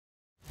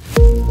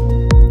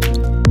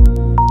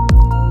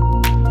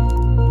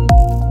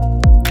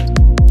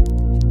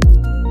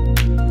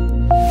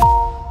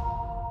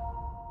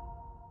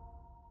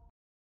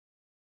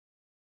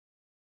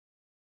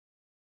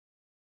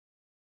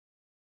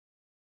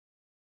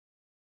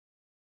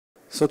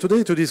So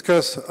today to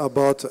discuss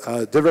about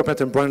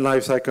development and brand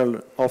life cycle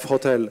of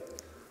hotel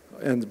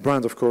and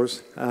brand, of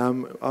course,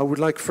 I would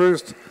like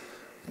first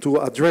to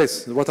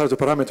address what are the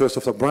parameters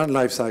of the brand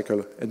life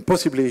cycle and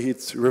possibly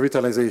its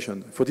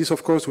revitalization. For this,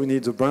 of course, we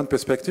need the brand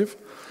perspective.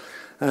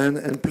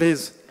 And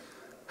please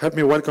help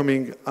me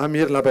welcoming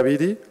Amir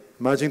Lababedi,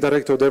 Managing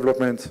Director of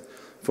Development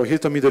for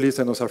Hilton Middle East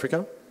and North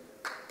Africa.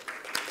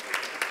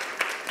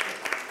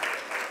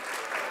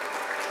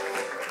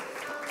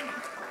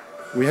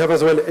 We have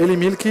as well Elie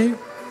Milky,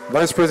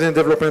 Vice President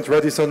Development,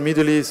 Radisson,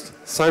 Middle East,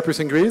 Cyprus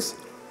and Greece.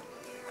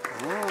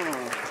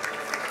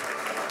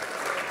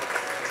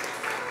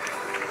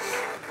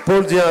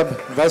 Paul Diab,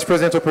 Vice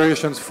President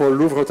Operations for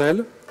Louvre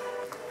Hotel.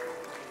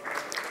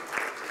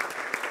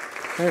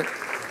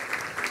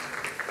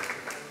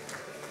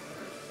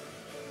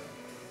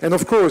 And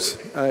of course,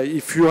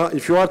 if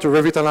you are to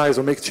revitalize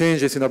or make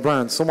changes in a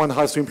brand, someone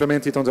has to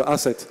implement it on the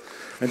asset.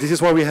 And this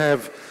is why we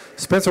have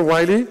Spencer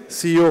Wylie,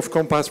 CEO of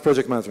Compass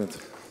Project Management.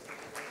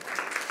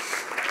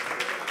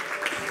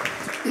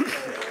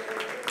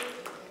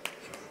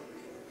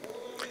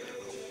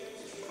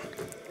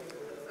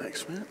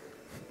 Thanks, man.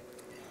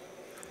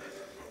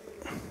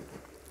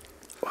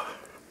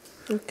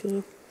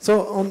 Okay.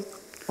 So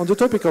on the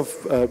topic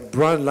of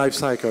brand life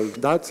cycle,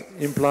 that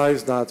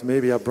implies that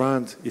maybe a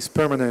brand is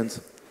permanent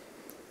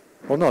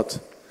or not.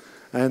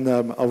 And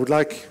I would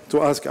like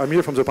to ask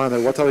Amir from the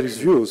panel, what are his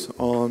views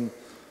on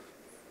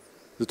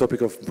the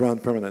topic of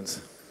brand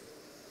permanence?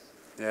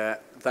 Yeah,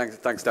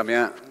 thanks,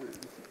 Damien.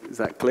 Is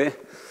that clear?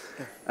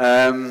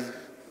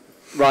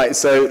 Right.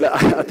 So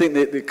I think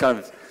the kind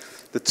of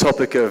the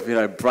topic of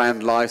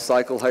brand life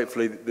cycle.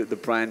 Hopefully, the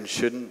brand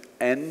shouldn't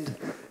end.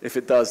 If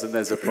it does, then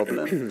there's a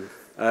problem.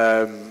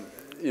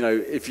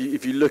 If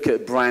you look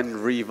at brand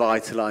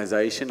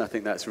revitalization, I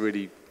think that's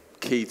really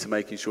key to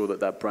making sure that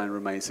that brand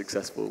remains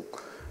successful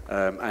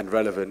and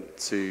relevant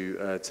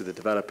to the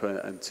developer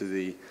and to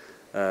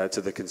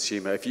the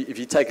consumer. If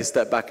you take a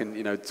step back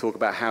and talk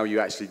about how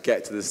you actually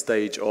get to the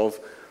stage of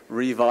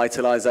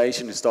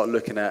revitalization and start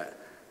looking at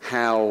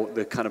how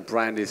the kind of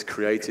brand is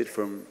created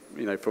from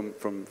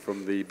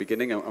the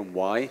beginning and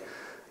why.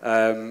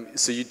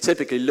 So you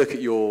typically look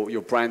at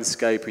your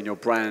brandscape and your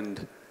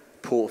brand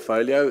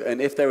portfolio, and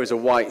if there is a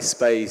white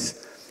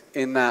space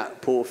in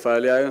that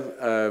portfolio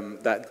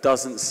that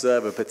doesn't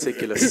serve a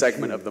particular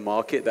segment of the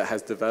market that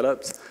has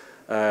developed,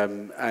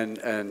 and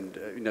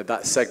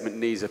that segment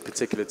needs a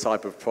particular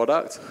type of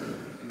product,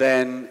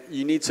 then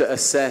you need to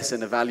assess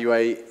and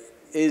evaluate,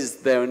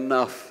 is there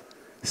enough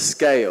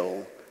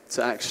scale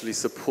to actually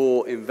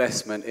support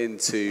investment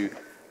into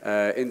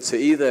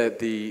either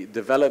the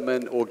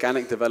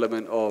organic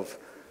development of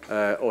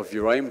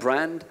your own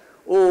brand,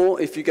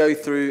 or if you go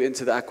through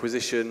into the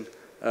acquisition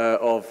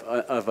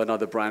of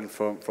another brand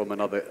from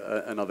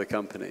another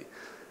company.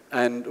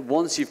 And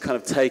once you've kind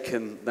of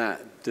taken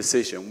that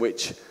decision,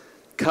 which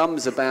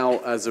comes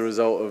about as a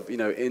result of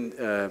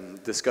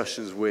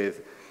discussions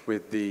with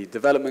the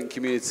development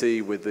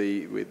community, with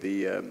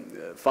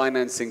the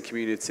financing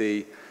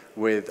community,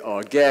 with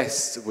our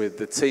guests, with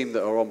the team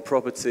that are on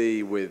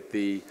property, with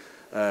the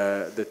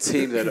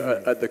team that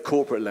are at the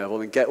corporate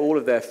level, and get all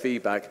of their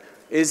feedback.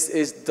 Is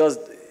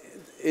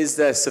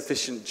there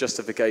sufficient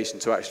justification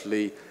to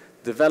actually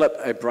develop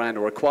a brand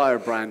or acquire a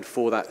brand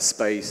for that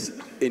space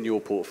in your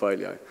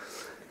portfolio?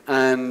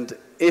 And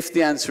if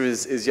the answer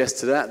is yes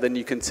to that, then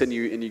you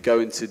continue and you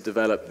go into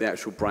develop the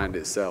actual brand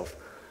itself,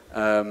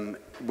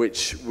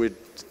 which would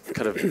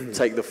kind of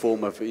take the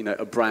form of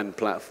a brand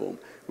platform,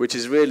 which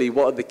is really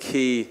what are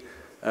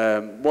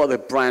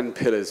the brand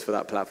pillars for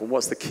that platform?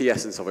 What's the key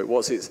essence of it?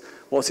 What's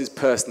its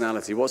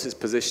personality? What's its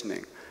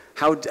positioning?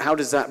 How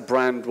does that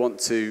brand want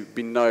to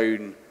be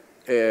known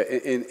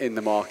in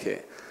the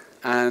market?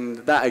 And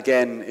that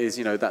again is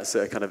that's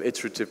a kind of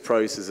iterative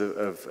process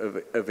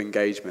of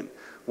engagement.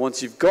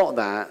 Once you've got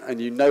that and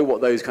you know what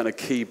those kind of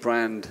key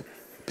brand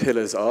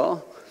pillars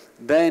are,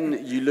 then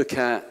you look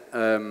at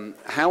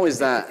how is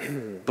that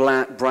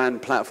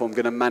brand platform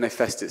going to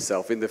manifest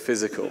itself in the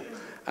physical.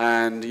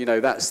 And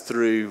that's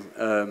through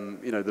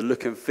the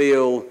look and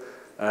feel,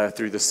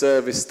 through the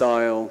service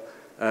style,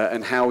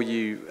 and how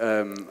you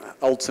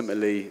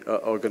ultimately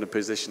are going to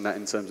position that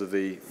in terms of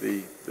the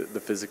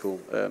physical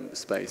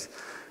space.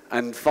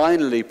 And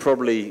finally,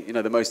 probably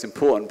the most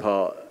important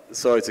part,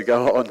 sorry to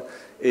go on,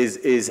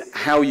 is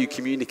how you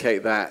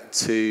communicate that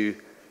to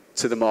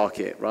the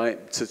market,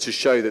 right? To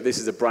show that this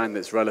is a brand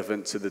that's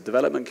relevant to the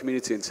development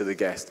community and to the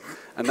guest.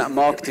 And that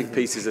marketing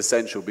piece is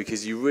essential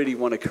because you really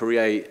want to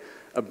create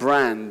a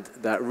brand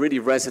that really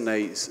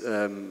resonates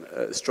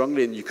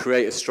strongly, and you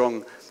create a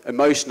strong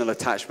emotional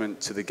attachment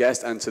to the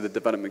guest and to the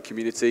development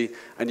community,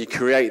 and you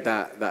create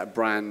that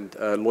brand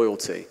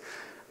loyalty.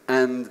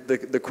 And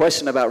the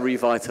question about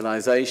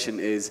revitalization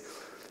is,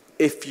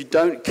 if you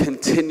don't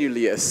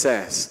continually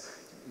assess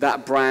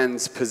that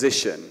brand's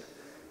position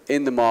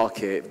in the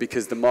market,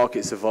 because the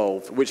market's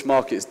evolved, which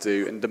markets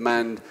do, and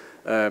demand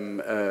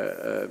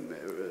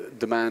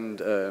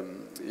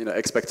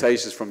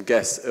expectations from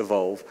guests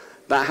evolve,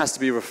 that has to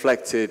be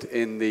reflected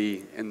in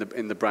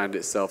the brand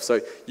itself. So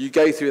you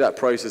go through that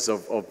process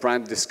of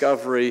brand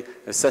discovery,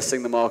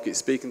 assessing the market,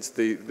 speaking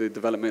to the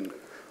development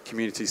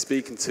community,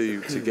 speaking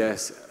to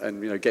guests,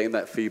 and getting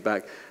that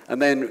feedback,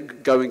 and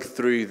then going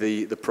through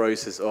the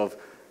process of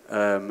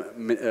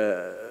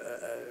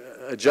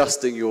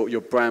adjusting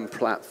your brand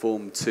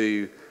platform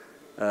to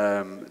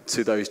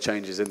those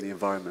changes in the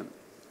environment.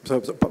 So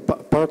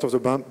part of the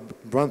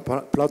brand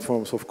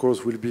platforms, of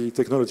course, will be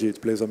technology. It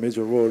plays a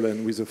major role,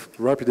 and with the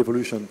rapid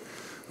evolution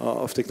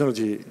of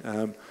technology.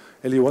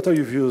 Elie, what are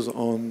your views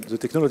on the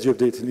technology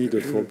updates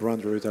needed for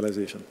brand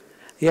revitalization?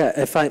 Yeah,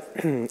 if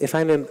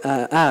I may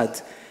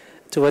add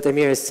to what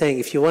Amir is saying,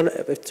 if you want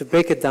to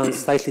break it down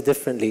slightly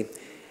differently,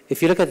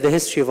 if you look at the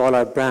history of all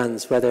our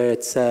brands, whether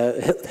it's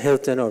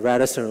Hilton or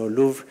Radisson or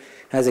Louvre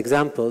as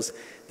examples,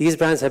 these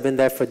brands have been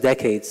there for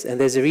decades, and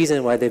there's a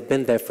reason why they've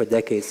been there for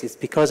decades. It's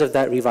because of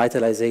that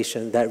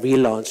revitalization, that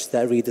relaunch,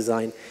 that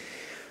redesign.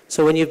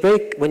 So when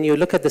you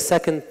look at the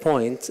second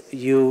point,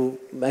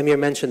 Amir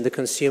mentioned the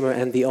consumer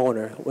and the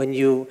owner.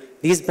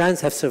 These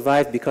brands have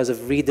survived because of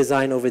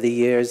redesign over the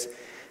years,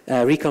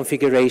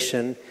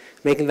 reconfiguration,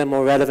 making them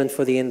more relevant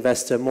for the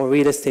investor, more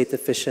real estate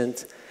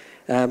efficient,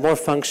 more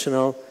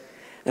functional.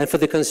 And for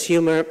the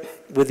consumer,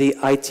 with the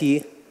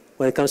IT,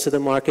 when it comes to the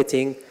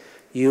marketing,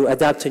 you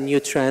adapt to new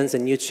trends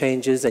and new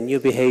changes and new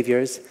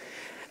behaviors.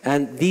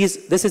 And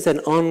this is an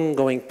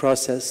ongoing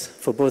process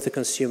for both the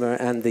consumer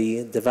and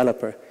the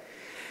developer.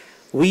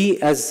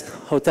 We, as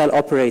hotel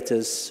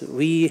operators,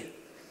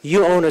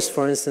 you owners,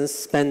 for instance,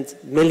 spend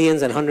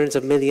millions and hundreds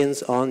of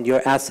millions on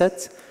your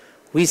assets.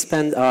 We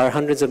spend our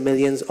hundreds of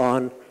millions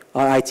on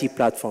our IT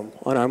platform,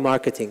 on our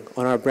marketing,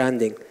 on our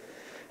branding.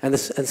 And the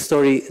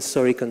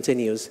story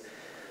continues.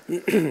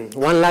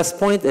 One last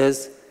point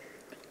is,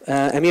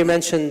 Amir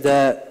mentioned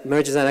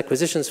mergers and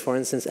acquisitions, for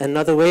instance.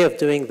 Another way of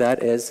doing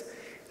that is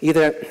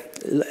either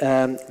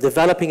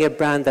developing a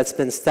brand that's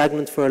been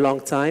stagnant for a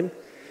long time,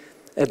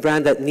 a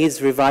brand that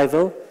needs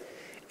revival.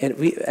 And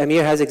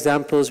Amir has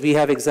examples, we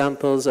have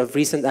examples of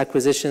recent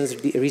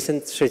acquisitions,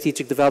 recent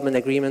strategic development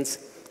agreements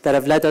that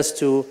have led us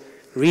to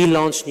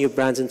relaunch new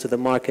brands into the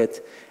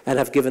market and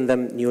have given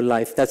them new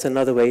life. That's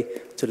another way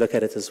to look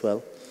at it as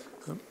well.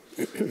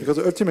 Because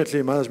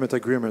ultimately, management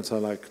agreements are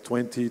like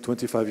 20,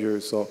 25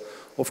 years. So,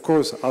 of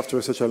course,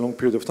 after such a long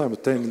period of time,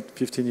 10,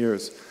 15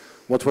 years,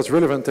 what was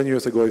relevant 10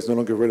 years ago is no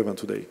longer relevant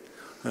today.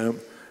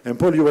 And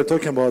Paul, you were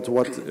talking about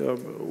what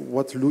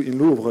in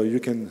Louvre you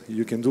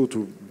can do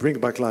to bring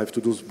back life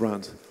to those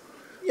brands.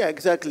 Yeah,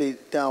 exactly.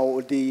 Now,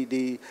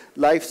 the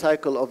life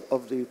cycle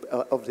of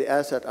the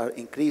asset are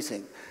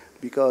increasing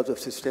because of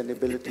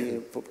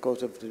sustainability,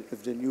 because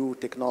of the new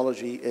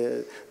technology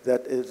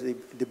that is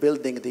the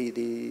building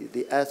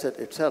the asset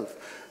itself.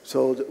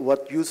 So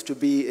what used to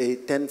be a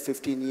 10,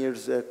 15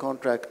 years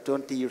contract,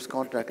 20 years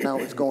contract, now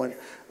it's going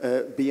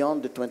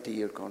beyond the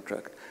 20-year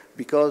contract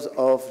because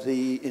of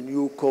the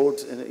new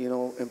codes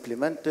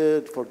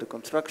implemented for the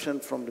construction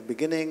from the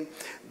beginning,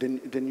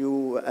 the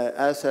new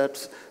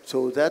assets.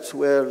 So that's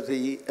where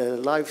the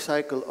life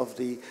cycle of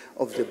the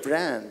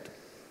brand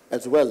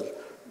as well,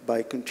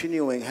 by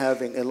continuing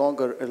having a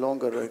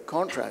longer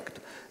contract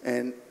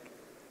and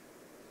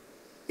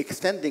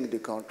extending the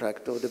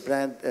contract or the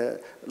brand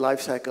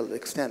life cycle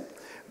extent.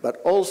 But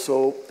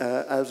also,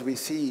 as we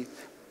see,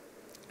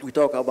 we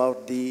talk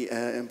about the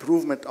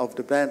improvement of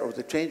the brand or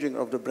the changing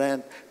of the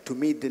brand to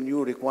meet the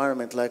new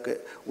requirement, like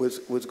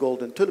with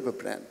Golden Tulip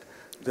brand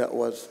that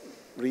was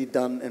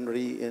redone and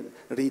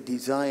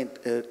redesigned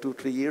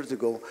 2-3 years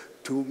ago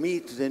to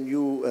meet the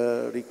new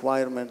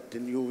requirement, the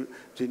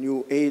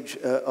new age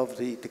of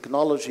the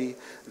technology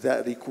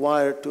that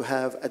required to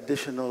have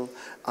additional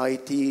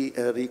IT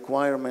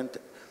requirement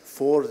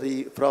for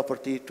the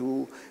property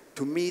to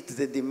meet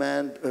the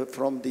demand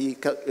from the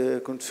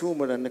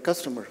consumer and the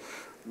customer,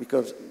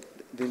 because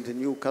the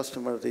new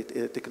customer, the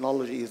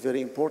technology is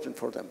very important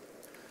for them.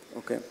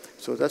 Okay,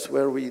 so that's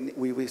where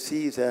we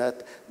see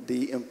that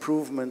the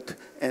improvement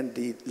and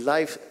the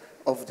life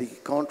of the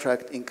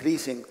contract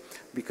increasing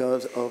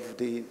because of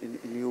the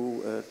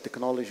new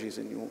technologies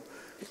and new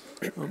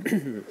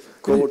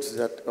codes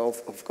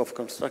of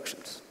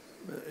constructions.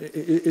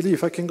 Elie,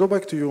 if I can go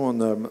back to you on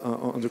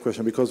the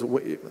question, because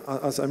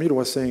as Amir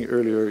was saying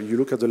earlier, you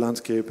look at the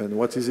landscape and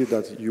what is it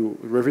that you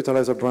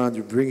revitalize a brand,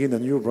 you bring in a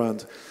new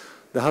brand.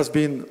 There has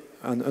been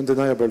an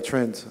undeniable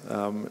trend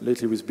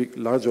lately with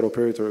larger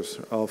operators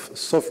of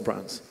soft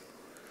brands.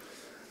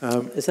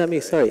 Is that me?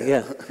 Sorry,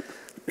 yeah.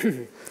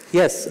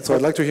 Yes. So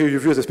I'd like to hear your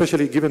views,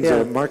 especially given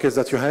the markets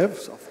that you have.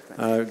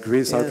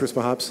 Greece, Cyprus,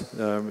 perhaps.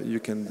 You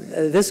can.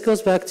 This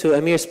goes back to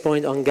Amir's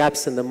point on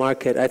gaps in the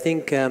market. I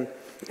think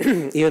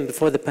even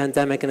before the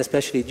pandemic, and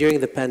especially during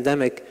the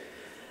pandemic,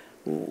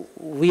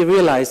 we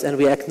realized and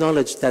we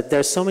acknowledged that there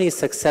are so many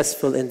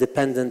successful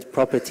independent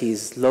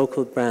properties,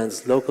 local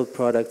brands, local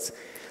products.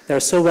 They're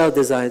so well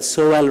designed,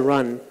 so well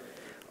run.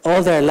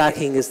 All they're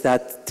lacking is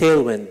that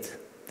tailwind,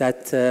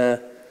 that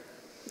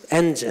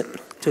engine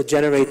to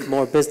generate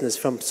more business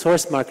from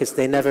source markets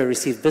they never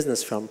received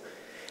business from.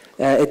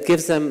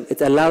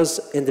 It allows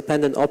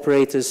independent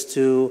operators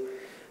to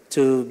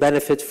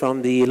benefit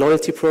from the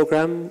loyalty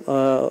program,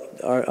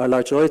 our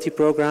large loyalty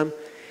program.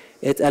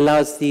 It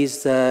allows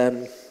these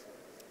owners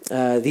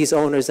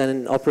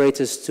and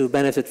operators to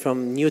benefit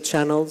from new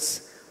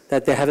channels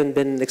that they haven't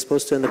been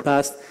exposed to in the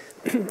past.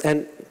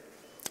 And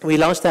we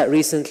launched that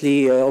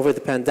recently over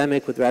the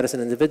pandemic with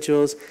Radisson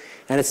Individuals,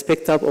 and it's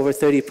picked up over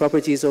 30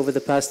 properties over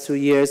the past 2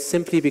 years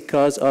simply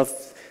because of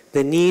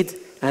the need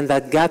and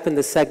that gap in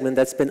the segment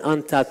that's been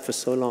untapped for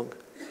so long.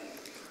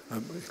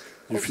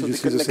 You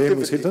see the same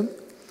with Hilton?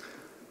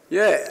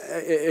 Yeah,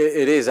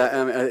 it is.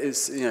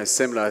 It's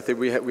similar. I think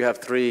we have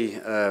three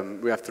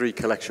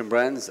collection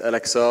brands: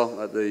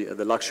 LXR at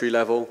the luxury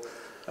level,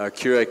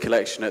 Curie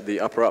Collection at the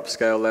upper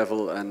upscale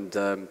level, and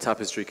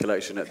Tapestry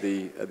Collection at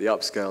the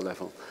upscale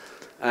level.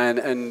 And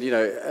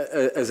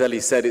as Elie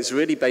said, it's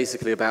really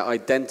basically about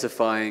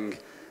identifying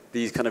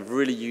these kind of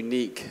really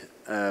unique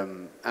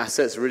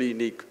assets, really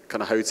unique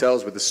kind of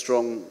hotels with a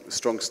strong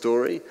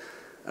story.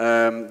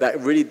 That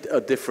really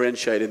are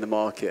differentiated in the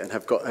market and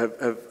have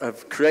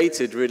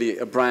created really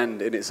a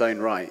brand in its own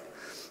right.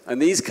 And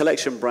these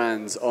collection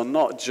brands are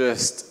not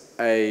just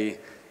an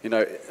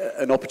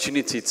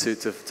opportunity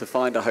to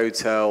find a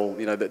hotel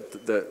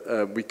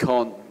that we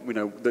can't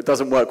that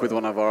doesn't work with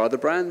one of our other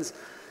brands.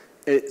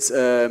 It's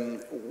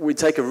we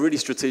take a really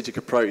strategic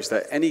approach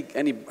that any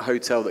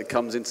hotel that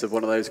comes into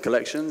one of those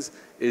collections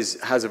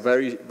has a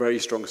very, very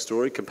strong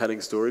story, compelling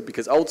story,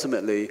 because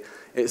ultimately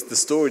it's the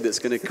story that's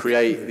going to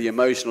create the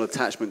emotional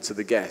attachment to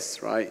the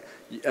guests, right?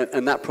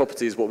 And that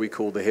property is what we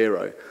call the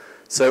hero.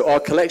 So our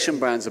collection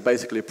brands are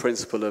basically a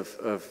principle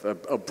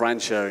of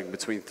brand sharing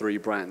between three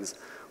brands.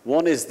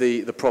 One is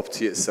the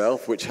property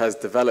itself, which has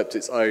developed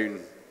its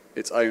own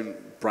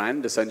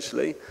brand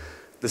essentially.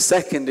 The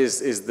second is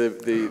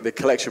the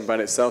collection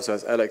brand itself, so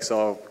as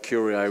LXR,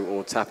 Curio,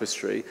 or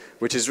Tapestry,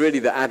 which is really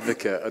the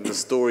advocate and the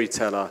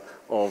storyteller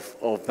of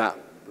that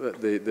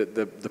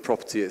the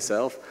property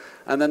itself.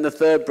 And then the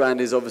third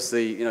brand is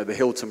obviously the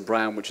Hilton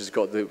brand, which has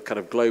got the kind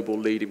of global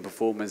leading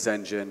performance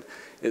engine.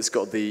 It's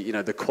got the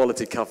the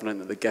quality covenant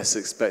that the guest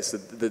expects.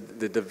 The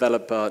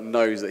developer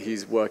knows that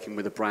he's working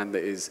with a brand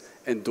that is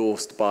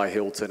endorsed by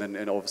Hilton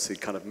and obviously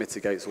kind of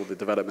mitigates all the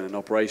development and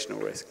operational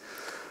risk.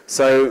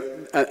 So,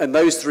 and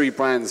those three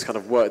brands kind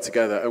of work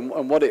together.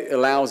 And what it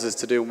allows us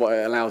to do and what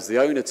it allows the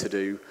owner to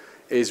do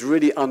is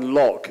really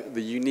unlock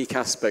the unique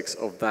aspects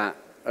of that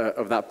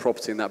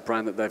property and that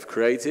brand that they've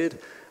created.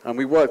 And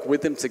we work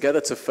with them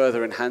together to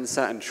further enhance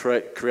that and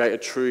create a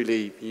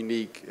truly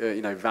unique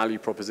value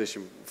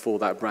proposition for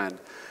that brand.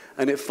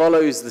 And it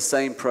follows the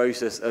same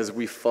process as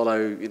we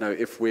follow,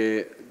 if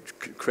we're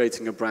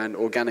creating a brand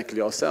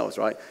organically ourselves,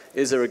 right?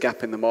 Is there a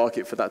gap in the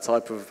market for that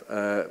type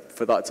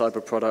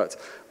of product?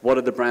 What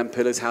are the brand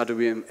pillars? How do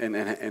we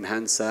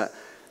enhance that?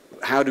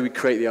 How do we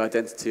create the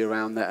identity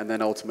around that? And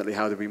then ultimately,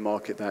 how do we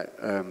market that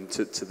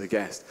to the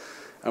guest?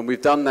 And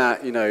we've done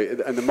that,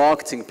 and the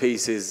marketing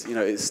piece is,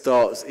 it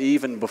starts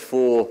even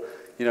before,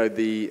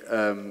 the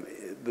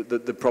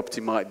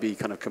property might be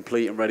kind of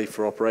complete and ready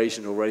for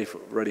operation or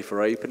ready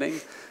for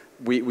opening.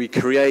 We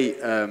create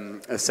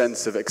a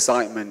sense of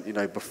excitement,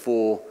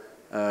 before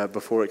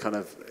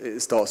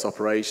it starts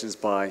operations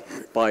by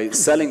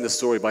selling the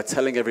story, by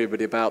telling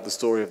everybody about the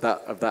story of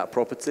that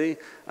property,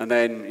 and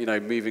then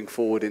moving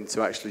forward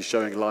into actually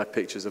showing live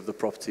pictures of the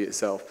property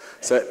itself.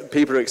 So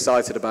people are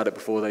excited about it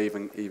before they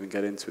even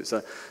get into it.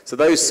 So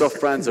those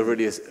soft brands are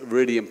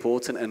really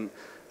important.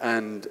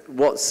 And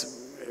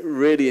what's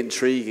really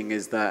intriguing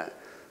is that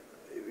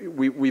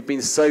we've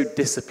been so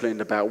disciplined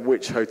about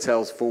which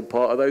hotels form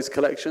part of those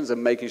collections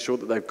and making sure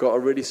that they've got a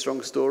really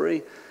strong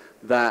story,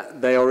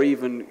 that they are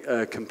even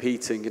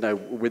competing,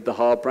 with the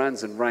hard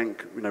brands and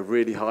rank,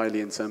 really highly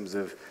in terms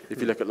of,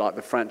 if you look at like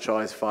the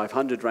Franchise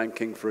 500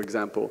 ranking, for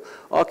example,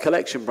 our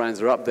collection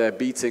brands are up there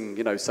beating,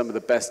 some of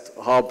the best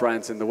hard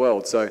brands in the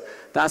world. So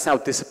that's how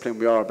disciplined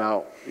we are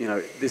about,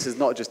 this is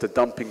not just a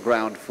dumping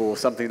ground for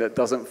something that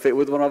doesn't fit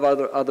with one of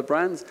our other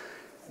brands.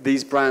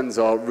 These brands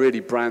are really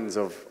brands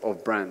of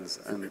brands,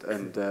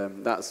 and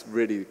that's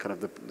really kind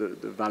of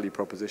the value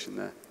proposition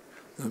there.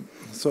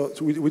 So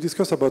we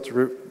discussed about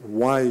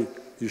why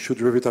you should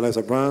revitalize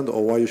a brand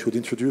or why you should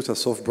introduce a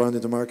soft brand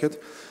in the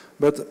market.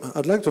 But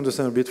I'd like to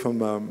understand a bit from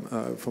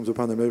the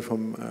panel, maybe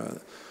from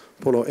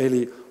Paul or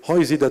Elie, how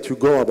is it that you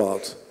go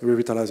about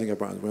revitalizing a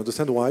brand? We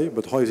understand why,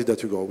 but how is it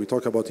that you go? We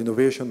talk about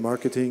innovation,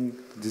 marketing,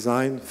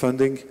 design,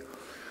 funding.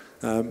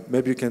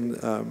 Maybe you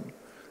can,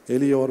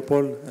 Elie or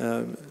Paul,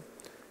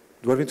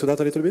 delve into that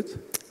a little bit?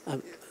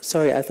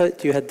 Sorry, I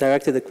thought you had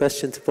directed the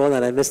question to Paul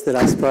and I missed the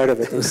last part of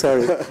it. I'm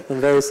sorry. I'm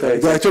very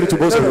sorry. Actually, to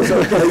both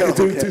of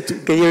you.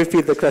 Can you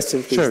repeat the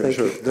question, please?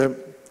 Sure.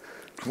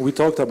 We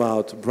talked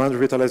about brand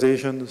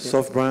revitalization,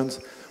 soft brands.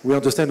 We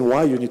understand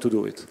why you need to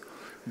do it.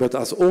 But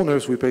as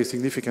owners, we pay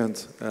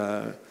significant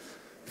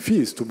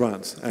fees to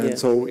brands. And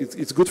so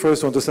it's good for us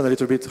to understand a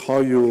little bit how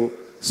you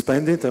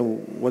spend it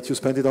and what you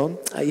spend it on?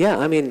 Yeah,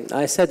 I mean,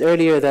 I said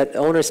earlier that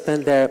owners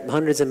spend their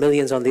hundreds of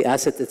millions on the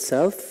asset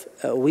itself.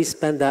 We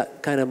spend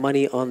that kind of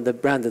money on the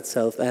brand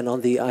itself and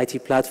on the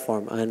IT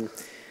platform. And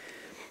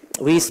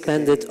we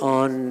spend it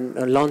on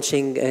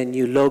launching a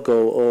new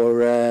logo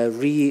or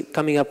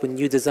coming up with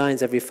new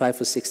designs every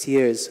 5 or 6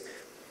 years.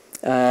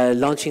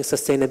 Launching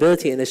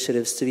sustainability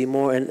initiatives to be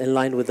more in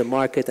line with the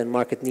market and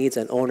market needs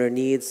and owner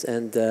needs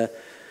and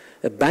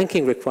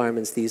banking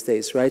requirements these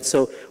days, right?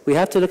 So we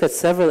have to look at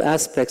several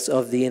aspects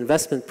of the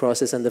investment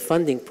process and the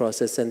funding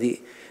process and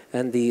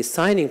the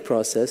signing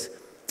process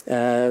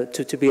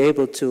to be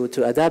able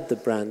to adapt the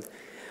brand.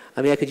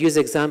 I mean, I could use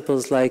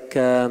examples like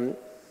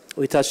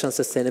we touched on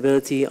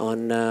sustainability,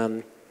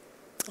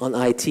 on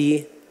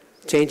IT,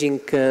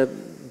 changing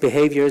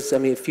behaviors. I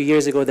mean, a few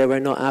years ago, there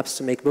were no apps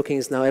to make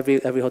bookings. Now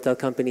every hotel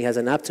company has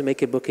an app to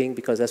make a booking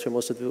because that's where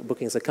most of the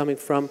bookings are coming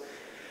from.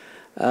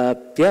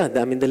 Yeah,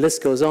 I mean, the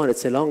list goes on.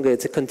 It's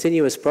a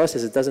continuous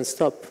process. It doesn't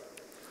stop.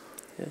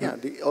 Yeah,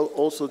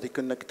 also the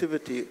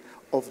connectivity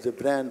of the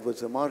brand with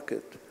the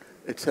market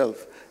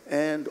itself,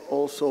 and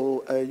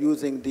also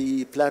using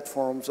the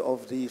platforms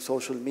of the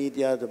social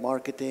media, the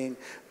marketing,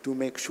 to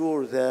make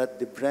sure that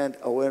the brand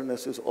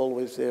awareness is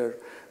always there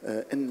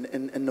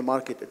in the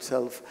market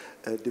itself,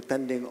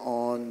 depending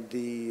on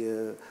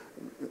the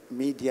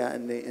media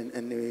and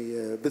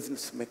the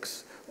business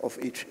mix of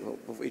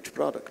each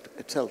product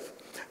itself.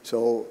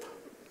 So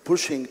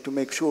pushing to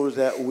make sure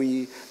that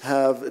we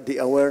have the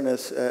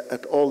awareness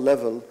at all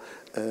levels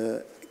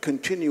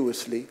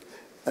continuously,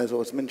 as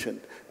was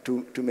mentioned,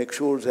 to make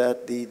sure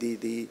that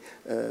the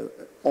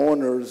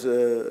owners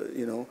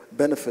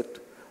benefit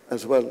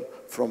as well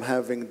from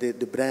having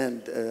the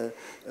brand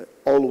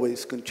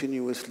always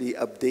continuously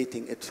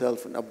updating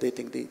itself and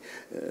updating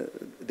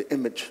the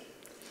image.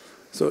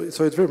 So it's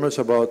very much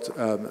about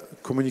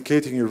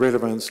communicating your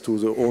relevance to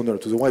the owner,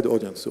 to the wide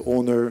audience, the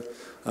owner,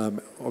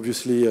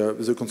 obviously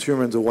the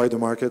consumer and the wider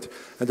market.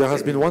 And there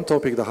has been one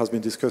topic that has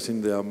been discussed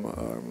in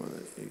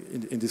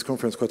this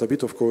conference quite a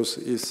bit, of course,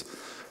 is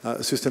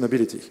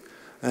sustainability.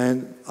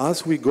 And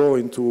as we go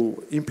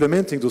into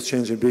implementing those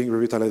changes, being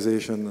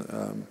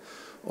revitalization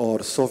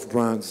or soft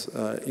brands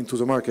into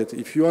the market,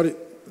 if you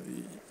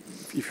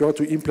are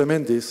to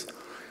implement this,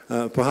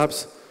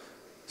 perhaps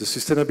the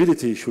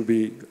sustainability should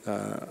be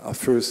our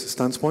first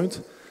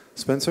standpoint.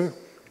 Spencer?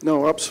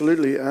 No,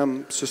 absolutely.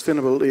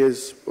 Sustainability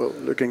is, well,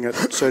 looking at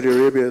Saudi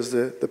Arabia as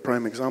the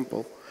prime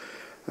example.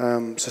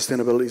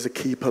 Sustainability is a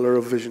key pillar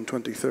of Vision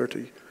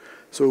 2030.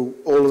 So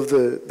all of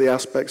the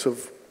aspects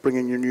of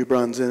bringing your new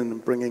brands in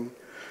and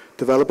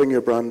developing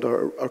your brand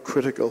are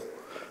critical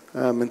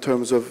in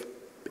terms of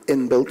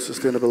inbuilt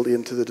sustainability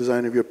into the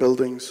design of your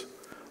buildings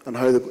and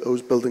how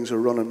those buildings are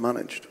run and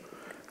managed.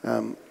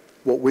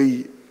 What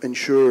we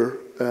ensure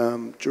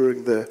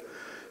during the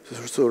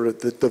sort of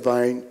the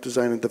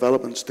design and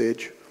development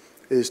stage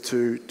is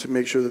to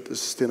make sure that the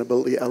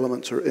sustainability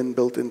elements are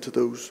inbuilt into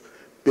those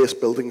base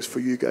buildings for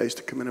you guys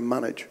to come in and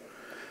manage.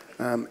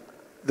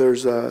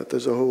 There's a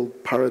whole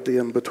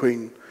paradigm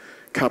between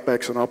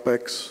CapEx and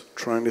OpEx,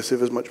 trying to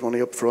save as much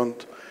money up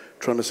front,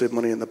 trying to save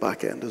money in the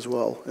back end as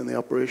well in the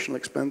operational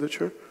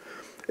expenditure.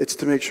 It's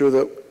to make sure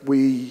that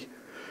we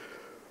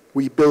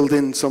build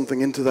in something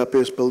into that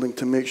base building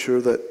to make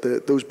sure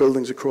that those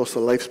buildings across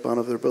the lifespan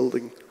of their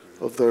building,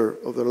 of their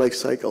life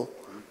cycle,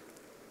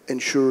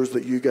 ensures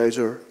that you guys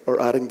are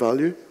adding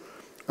value.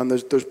 And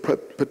there's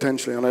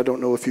potentially, and I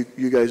don't know if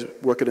you guys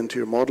work it into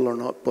your model or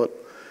not, but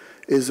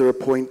is there a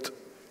point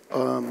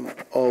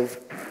of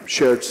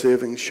shared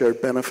savings,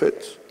 shared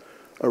benefits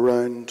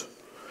around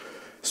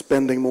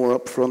spending more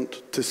up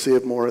front to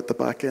save more at the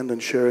back end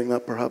and sharing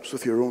that perhaps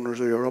with your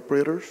owners or your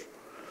operators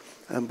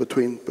and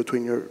between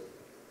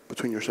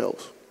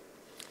yourselves,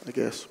 I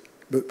guess.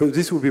 But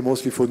this will be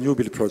mostly for new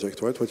build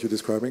project, right, what you're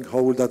describing?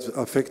 How will that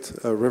affect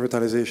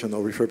revitalization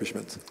or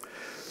refurbishment?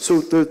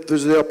 So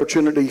there's the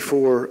opportunity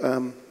for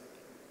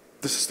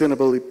the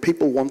sustainability.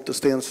 People want to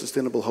stay in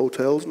sustainable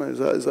hotels now.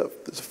 That's a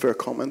fair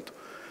comment.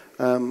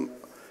 And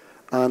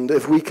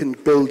if we can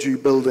build you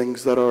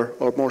buildings that are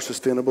more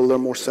sustainable, they're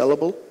more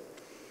sellable.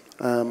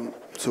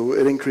 So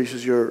it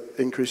increases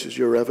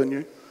your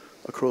revenue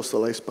across the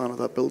lifespan of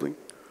that building.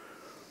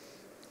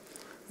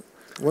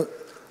 Well,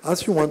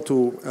 as you want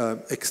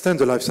to extend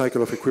the life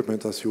cycle of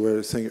equipment, as you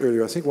were saying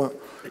earlier, I think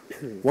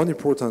one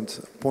important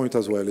point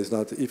as well is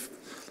that if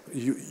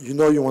you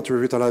know you want to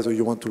revitalize or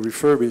you want to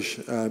refurbish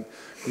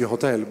your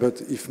hotel,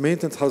 but if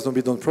maintenance has not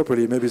been done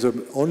properly, maybe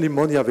the only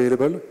money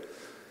available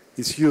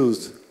is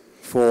used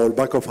for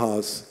back of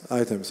house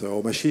items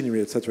or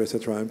machinery, etc.,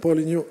 etc. And Paul,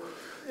 in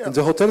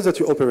the hotels that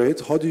you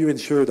operate, how do you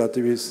ensure that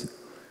there is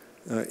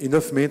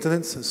enough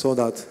maintenance so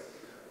that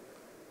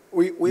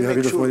we have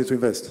enough money to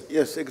invest?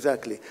 Yes,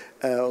 exactly.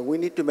 We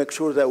need to make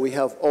sure that we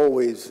have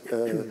always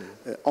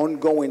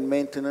ongoing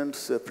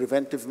maintenance,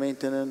 preventive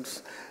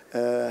maintenance,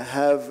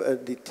 have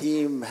the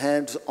team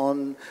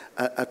hands-on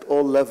at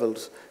all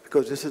levels,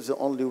 because this is the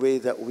only way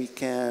that we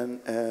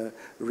can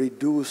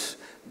reduce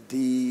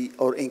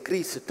or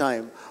increase the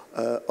time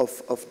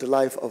of the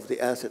life of the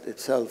asset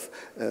itself,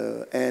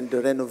 and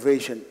the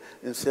renovation,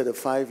 instead of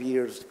 5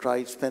 years,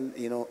 extend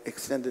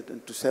it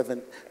into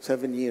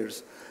seven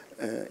years,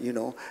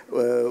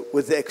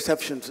 with the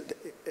exceptions.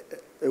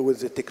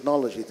 With the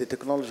technology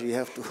you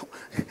have to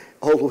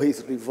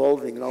always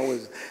revolving and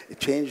always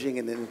changing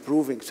and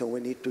improving, so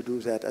we need to do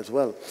that as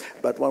well.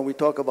 But when we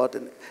talk about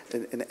an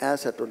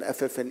asset or an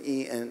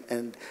FF&E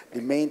and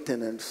the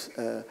maintenance,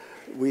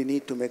 we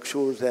need to make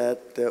sure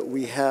that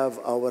we have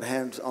our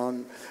hands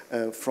on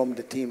from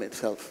the team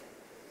itself.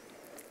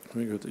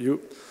 Very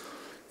good.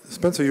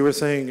 Spencer, you were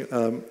saying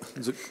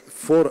the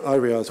 4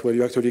 areas where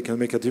you actually can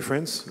make a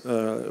difference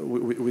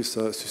with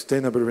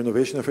sustainable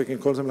renovation, if we can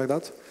call them like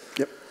that.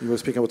 Yep. You were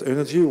speaking about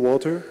energy,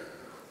 water,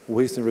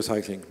 waste and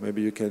recycling.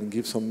 Maybe you can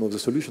give some of the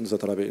solutions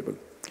that are available.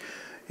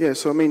 Yeah,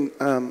 so I mean,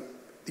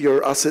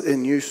 your asset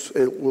in use,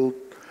 the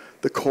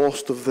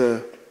cost of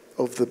the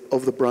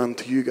brand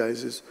to you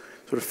guys is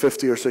sort of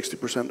 50 or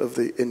 60% of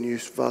the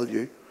in-use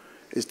value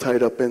is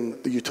tied up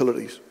in the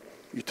utilities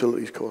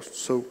costs.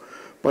 So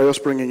by us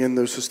bringing in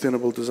those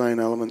sustainable design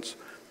elements,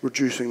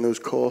 reducing those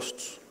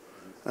costs,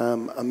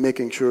 and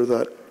making sure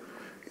that,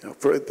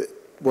 for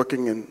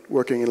working and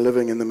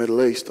living in the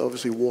Middle East,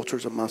 obviously water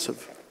is a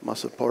massive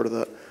part of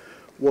that.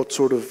 What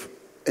sort of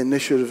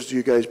initiatives do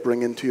you guys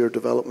bring into your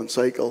development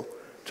cycle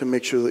to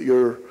make sure that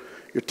you're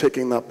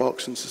ticking that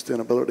box in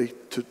sustainability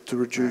to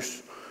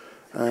reduce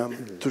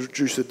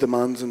the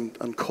demands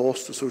and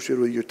costs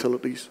associated with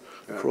utilities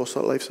across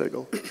that life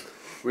cycle?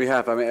 We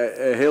have, I mean,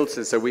 at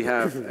Hilton, so we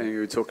have, and you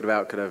were talking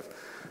about kind of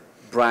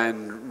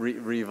brand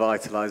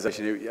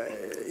revitalization.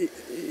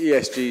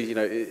 ESG,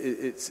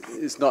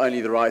 it's not only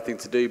the right thing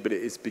to do, but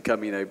it's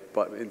becoming,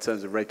 but in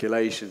terms of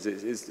regulations,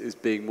 it's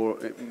being more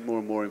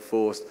and more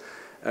enforced.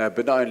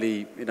 But not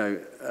only,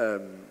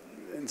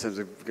 in terms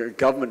of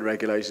government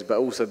regulations, but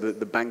also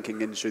the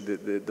banking industry,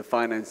 the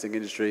financing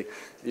industry,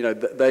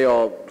 they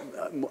are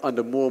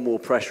under more and more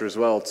pressure as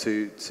well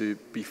to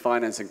be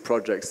financing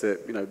projects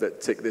that that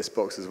tick this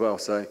box as well.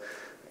 So,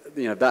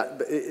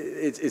 that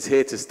it's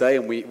here to stay,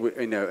 and we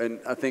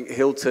and I think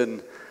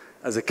Hilton,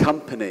 as a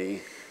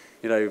company,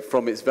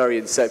 from its very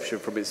inception,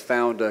 from its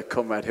founder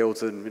Conrad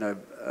Hilton,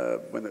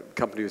 when the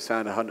company was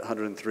founded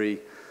 103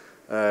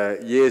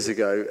 years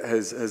ago,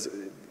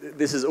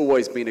 this has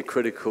always been a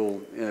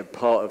critical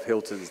part of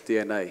Hilton's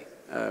DNA.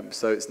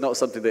 So it's not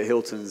something that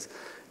Hilton's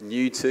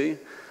new to.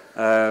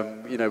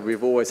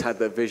 We've always had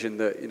that vision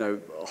that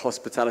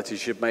hospitality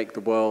should make the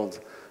world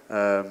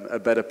a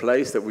better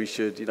place, that we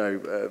should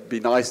be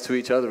nice to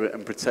each other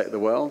and protect the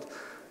world.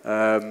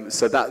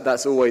 So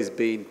that's always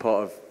been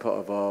part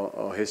of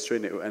our history,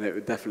 and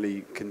it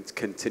definitely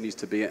continues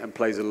to be and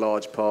plays a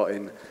large part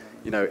in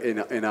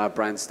our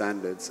brand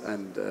standards,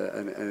 and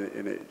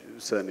it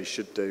certainly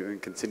should do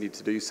and continue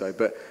to do so.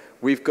 But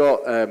we've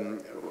got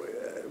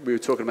we were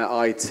talking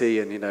about IT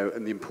and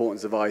and the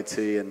importance of IT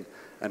and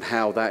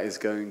how that is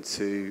going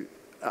to,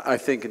 I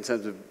think, in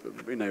terms of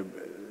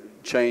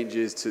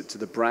changes to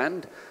the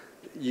brand,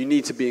 you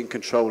need to be in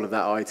control of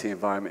that IT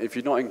environment. If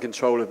you're not in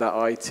control of that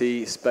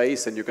IT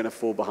space, then you're going to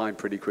fall behind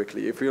pretty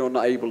quickly. If you're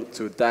not able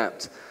to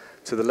adapt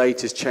to the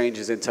latest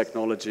changes in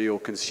technology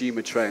or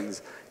consumer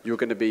trends, you're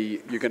going to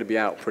be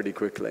out pretty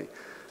quickly.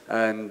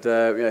 And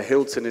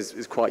Hilton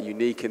is quite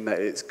unique in that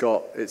it's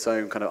got its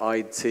own kind of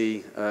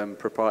IT,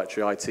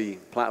 proprietary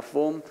IT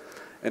platform,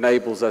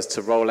 enables us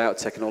to roll out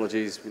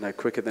technologies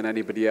quicker than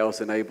anybody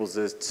else, enables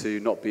us to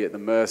not be at the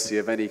mercy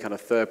of any kind of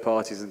third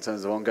parties in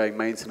terms of ongoing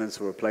maintenance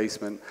or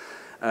replacement.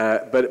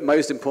 But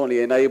most importantly,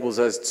 it enables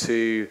us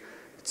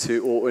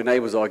or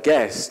enables our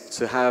guests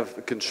to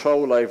have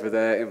control over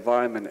their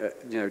environment,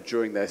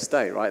 during their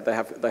stay. Right? They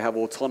have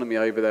autonomy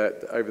over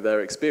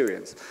their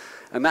experience,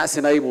 and that's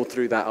enabled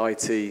through that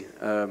IT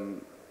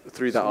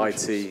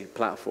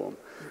platform.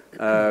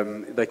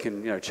 They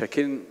can check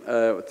in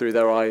through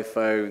their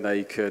iPhone.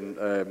 They can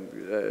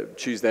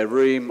choose their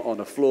room on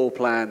a floor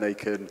plan. They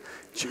can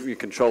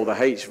control the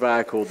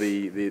HVAC or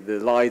the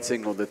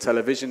lighting or the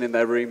television in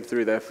their room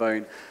through their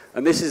phone.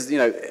 And this is,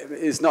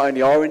 it's not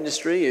only our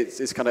industry,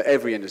 it's kind of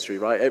every industry,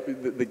 right?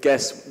 The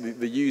guest,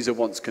 the user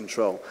wants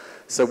control.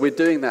 So we're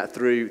doing that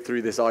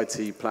through this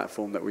IT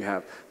platform that we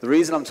have. The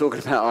reason I'm talking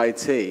about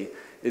IT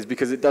is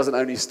because it doesn't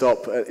only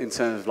stop in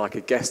terms of like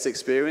a guest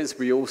experience,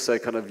 we also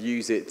kind of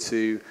use it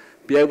to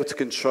be able to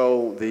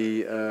control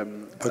the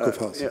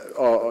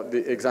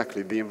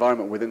exactly the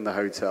environment within the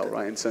hotel,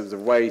 right? In terms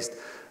of waste,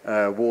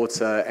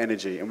 water,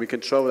 energy, and we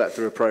control that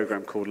through a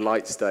program called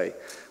Lightstay,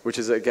 which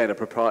is again a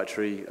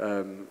proprietary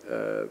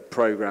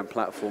program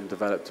platform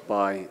developed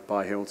by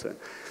Hilton.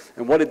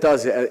 And what it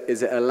does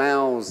is it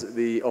allows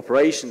the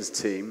operations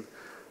team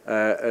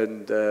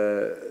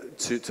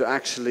to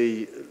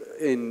actually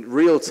in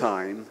real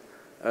time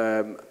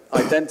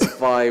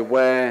identify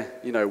where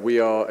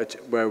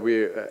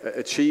we're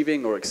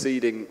achieving or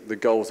exceeding the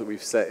goals that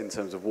we've set in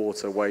terms of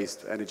water,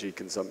 waste, energy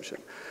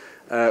consumption,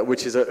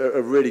 which is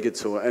a really good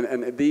tool.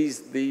 And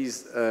these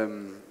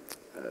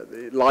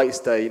light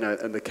stay,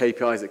 and the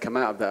KPIs that come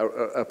out of that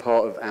are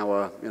part of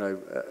our,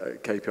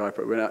 KPI.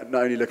 We're not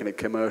only looking at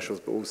commercials,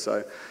 but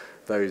also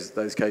those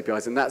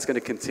KPIs, and that's going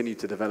to continue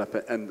to develop.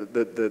 And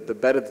the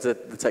better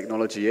the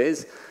technology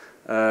is,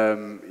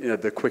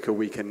 the quicker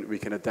we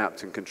can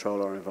adapt and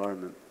control our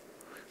environment.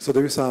 So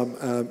there is some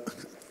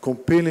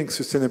compelling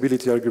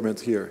sustainability argument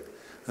here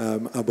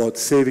about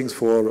savings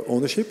for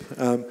ownership.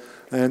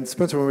 And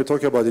Spencer, when we were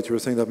talking about it, you were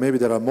saying that maybe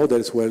there are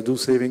models where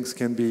those savings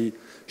can be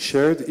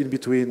shared in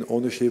between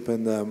ownership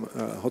and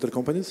hotel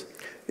companies?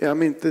 Yeah, I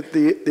mean,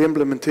 the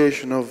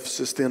implementation of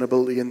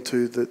sustainability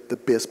into the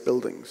base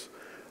buildings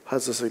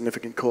has a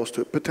significant cost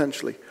to it,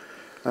 potentially.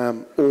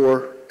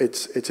 Or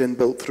it's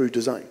inbuilt through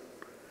design.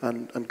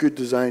 And good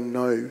design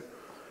now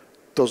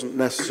doesn't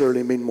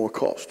necessarily mean more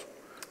cost,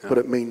 but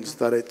it means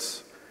that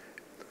it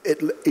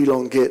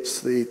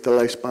elongates the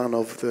lifespan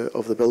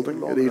of the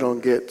building. It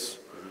elongates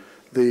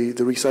the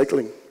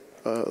recycle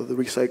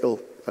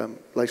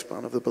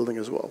lifespan of the building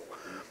as well.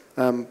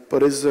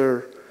 But is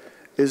there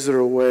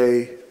a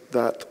way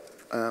that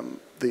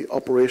the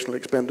operational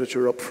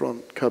expenditure up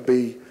front can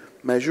be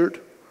measured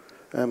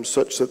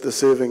such that the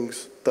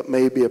savings that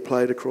may be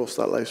applied across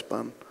that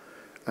lifespan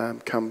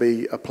can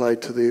be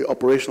applied to the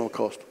operational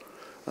cost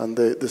and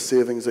the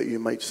savings that you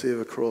might save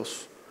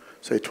across,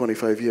 say,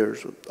 25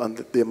 years and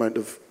the amount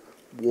of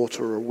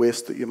water or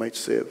waste that you might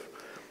save?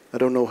 I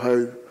don't know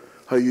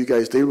how you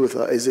guys deal with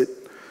that. Is it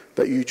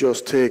that you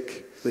just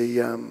take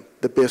the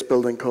base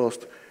building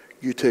cost,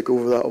 you take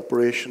over that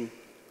operation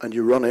and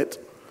you run it?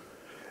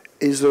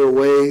 Is there a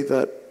way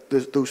that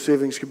those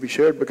savings can be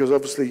shared? Because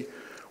obviously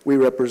we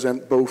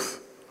represent both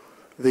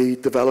the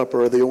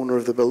developer or the owner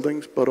of the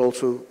buildings, but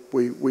also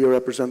we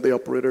represent the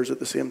operators at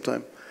the same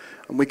time.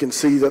 And we can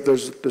see that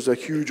there's a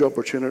huge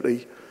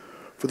opportunity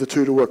for the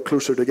two to work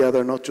closer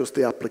together, not just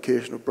the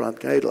application of brand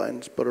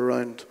guidelines, but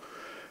around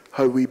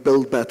how we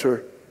build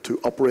better to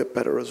operate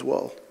better as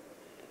well.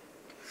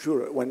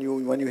 Sure. When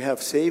you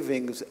have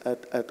savings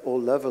at all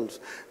levels,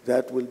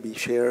 that will be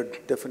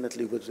shared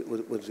definitely with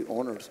the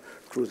owners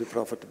through the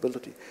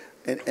profitability.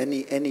 And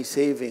any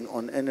saving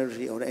on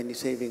energy or any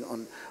saving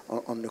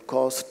on the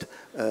cost,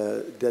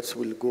 that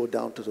will go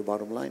down to the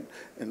bottom line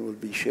and will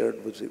be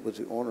shared with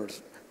the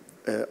owners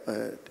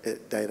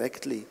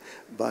directly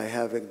by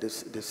having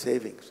this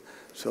savings.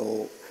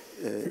 So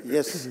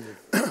yes,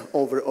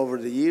 over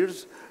the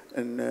years.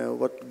 And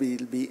what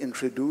will be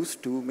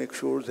introduced to make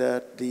sure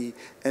that the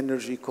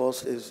energy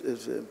cost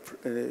is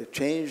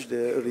changed,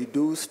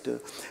 reduced,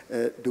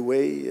 the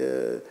way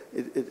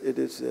it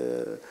is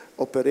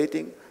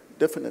operating,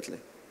 definitely.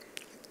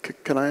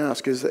 Can I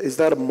ask, is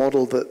that a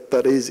model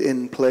that is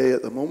in play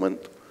at the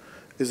moment?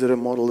 Is it a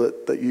model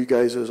that you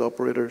guys as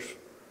operators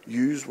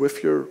use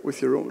with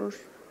your owners?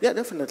 Yeah,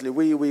 definitely.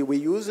 We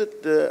use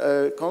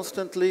it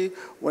constantly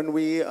when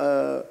we.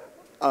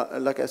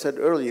 Like I said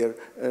earlier,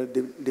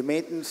 the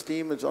maintenance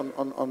team is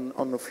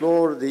on the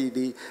floor.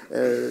 The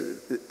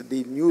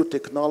new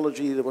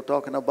technology that we're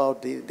talking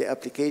about, the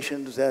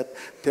applications that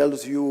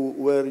tells you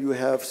where you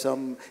have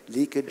some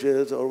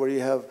leakages or where you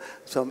have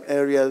some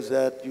areas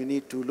that you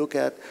need to look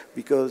at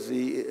because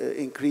the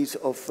increase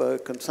of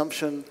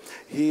consumption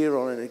here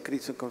or an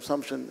increase in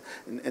consumption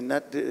in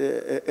that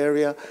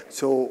area.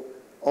 So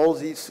all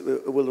these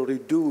will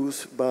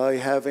reduce by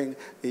having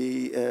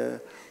the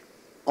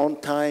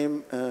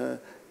on-time,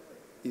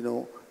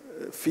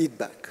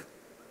 feedback.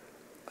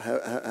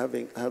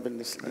 Having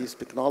these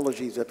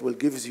technologies that will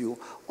gives you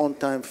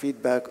on-time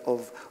feedback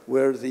of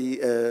where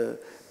the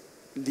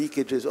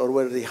leakages or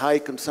where the high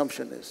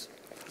consumption is.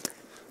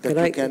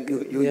 That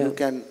you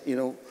can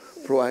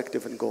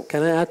proactive and go.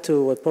 Can I add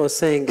to what Paul is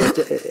saying?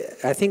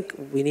 I think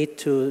we need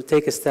to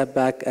take a step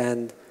back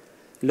and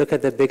look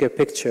at the bigger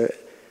picture.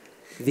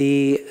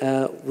 We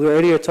were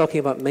earlier talking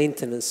about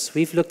maintenance.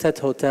 We've looked at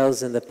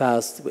hotels in the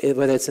past,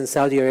 whether it's in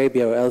Saudi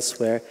Arabia or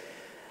elsewhere,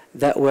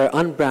 that were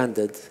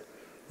unbranded.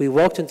 We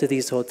walked into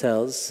these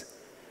hotels.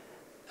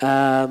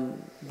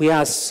 We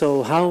asked,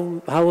 so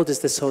how old is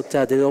this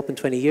hotel? Did it open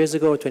 20 years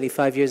ago or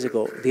 25 years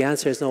ago? The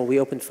answer is no, we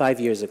opened 5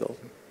 years ago.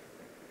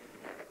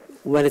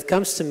 When it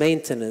comes to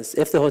maintenance,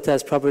 if the hotel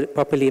is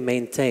properly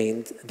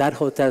maintained, that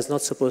hotel is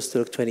not supposed to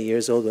look 20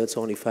 years old when it's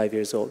only 5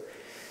 years old.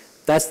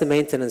 That's the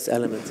maintenance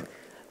element.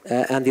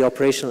 And the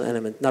operational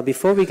element. Now,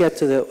 before we get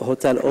to the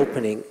hotel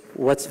opening,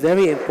 what's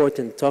very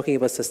important, talking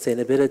about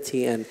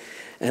sustainability and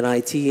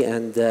IT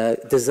and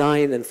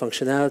design and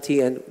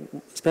functionality, and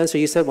Spencer,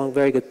 you said one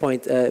very good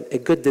point, a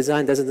good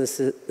design doesn't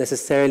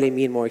necessarily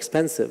mean more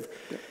expensive.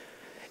 Yeah.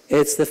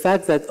 It's the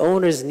fact that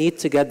owners need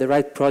to get the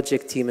right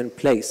project team in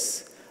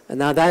place. And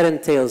now that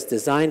entails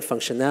design,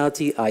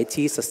 functionality,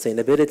 IT,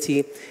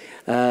 sustainability,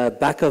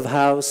 back of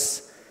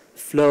house,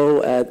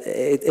 flow,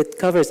 it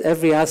covers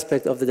every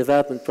aspect of the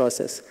development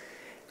process.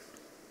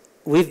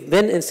 We've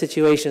been in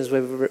situations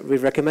where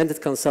we've recommended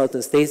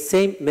consultants. They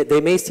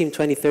may seem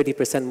 20,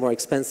 30% more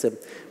expensive,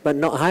 but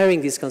not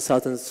hiring these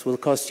consultants will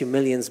cost you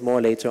millions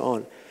more later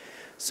on.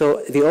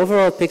 So the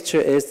overall picture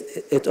is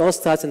it all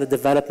starts in the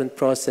development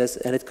process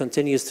and it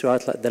continues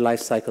throughout the life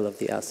cycle of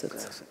the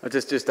asset. I'll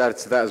just add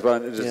to that as well,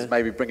 and just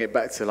maybe bring it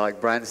back to like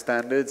brand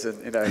standards,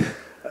 and you know,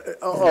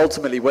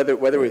 ultimately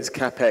whether it's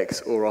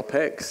capex or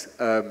opex,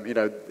 you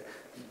know,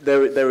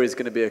 there is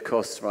going to be a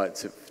cost, right,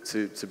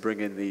 to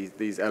bring in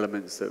these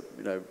elements that,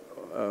 you know,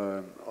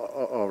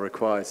 are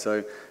required.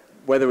 So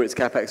whether it's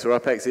capex or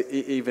opex,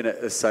 even at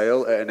a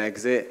sale, at an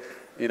exit,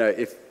 you know,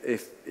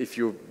 if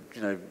you're,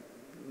 you know,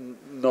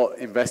 not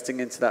investing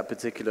into that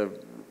particular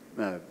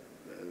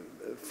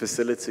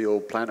facility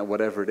or plant or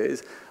whatever it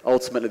is,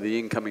 ultimately the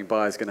incoming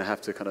buyer is going to have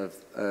to kind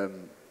of,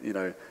 you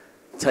know,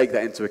 take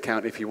that into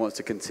account if he wants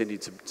to continue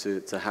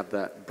to have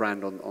that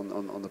brand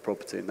on the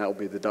property, and that will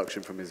be a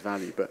deduction from his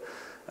value. But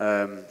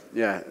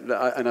yeah,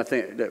 and I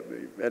think that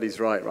Elie's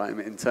right. I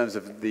mean, in terms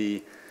of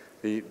the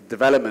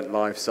development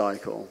life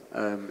cycle,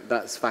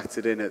 that's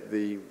factored in at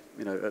the,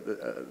 you know,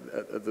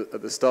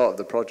 at the start of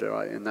the project,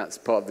 right? And that's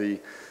part of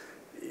the,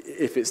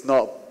 if it's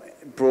not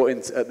brought in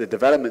at the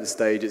development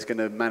stage, it's going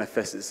to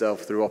manifest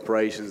itself through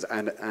operations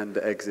and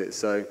exit.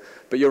 So,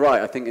 but you're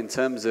right. I think in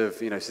terms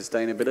of, you know,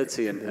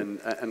 sustainability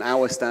and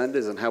our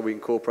standards and how we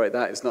incorporate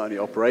that, it's not only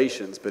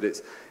operations, but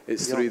it's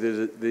through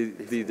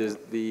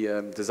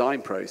the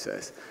design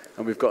process.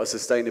 And we've got a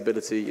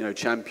sustainability, you know,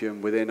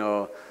 champion within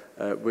our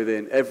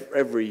within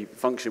every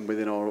function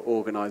within our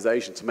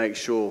organisation to make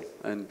sure,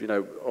 and you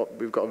know,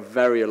 we've got a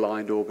very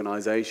aligned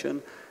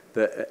organisation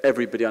that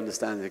everybody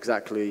understands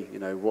exactly, you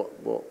know,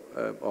 what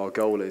our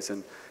goal is,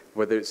 and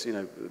whether it's, you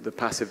know, the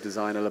passive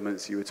design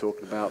elements you were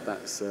talking about.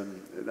 That's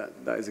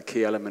that is a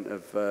key element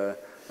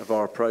of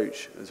our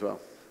approach as well.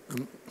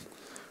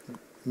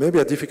 Maybe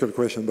a difficult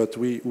question, but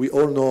we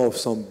all know of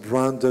some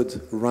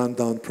branded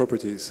rundown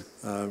properties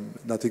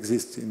that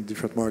exist in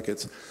different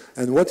markets.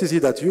 And what is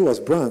it that you as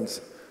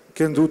brands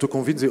can do to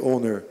convince the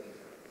owner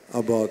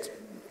about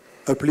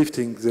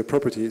uplifting the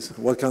properties?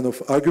 What kind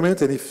of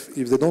argument? And if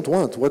they don't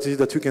want, what is it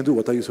that you can do?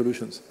 What are your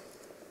solutions?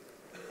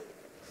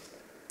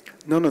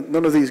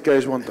 None of these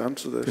guys want to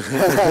answer this.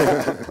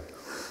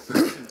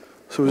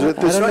 So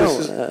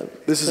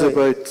this is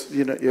about,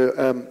 you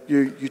know,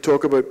 you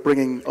talk about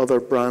bringing other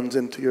brands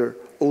into your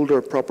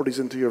older properties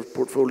into your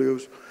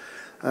portfolios.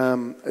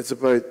 It's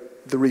about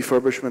the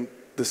refurbishment,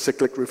 the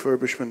cyclic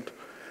refurbishment.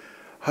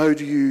 How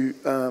do you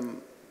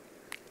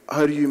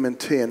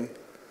maintain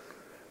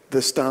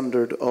the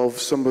standard of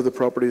some of the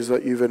properties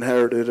that you've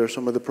inherited, or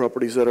some of the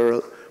properties that are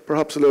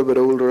perhaps a little bit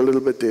older, a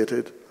little bit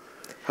dated?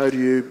 How do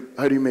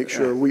you make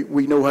sure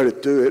we know how to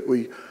do it?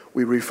 We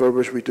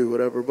refurbish, we do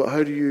whatever. But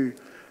how do you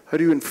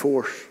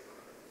enforce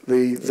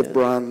the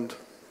brand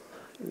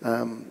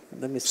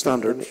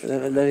standards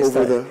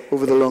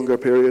over the longer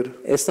period?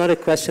 It's not a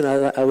question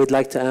I would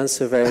like to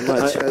answer very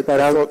much, but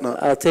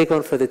I'll take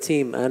one for the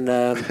team. And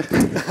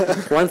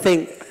one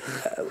thing.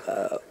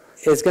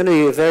 It's going to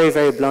be a very,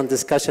 very blunt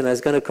discussion.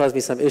 It's going to cause me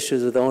some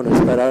issues with the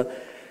owners, but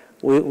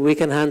we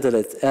can handle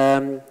it.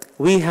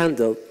 We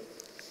handle,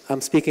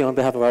 I'm speaking on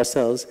behalf of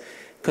ourselves,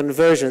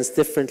 conversions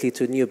differently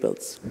to new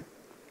builds,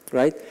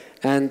 right?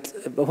 And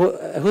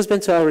who's been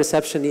to our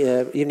reception,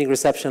 evening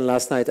reception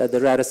last night at the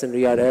Radisson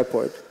Riyadh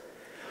Airport?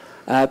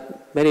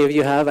 Many of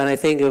you have, and I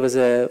think it was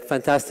a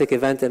fantastic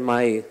event in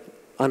my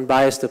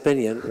unbiased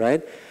opinion,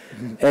 right?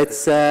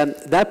 It's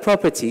that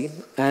property,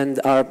 and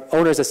our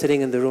owners are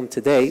sitting in the room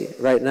today,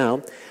 right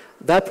now.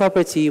 That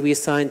property we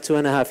signed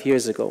 2.5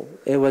 years ago.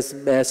 It was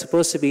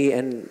supposed to be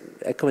an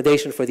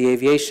accommodation for the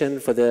aviation,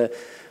 for the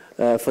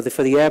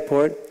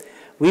airport.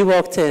 We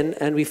walked in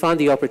and we found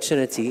the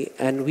opportunity,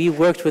 and we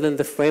worked within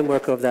the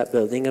framework of that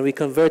building, and we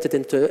converted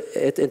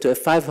it into a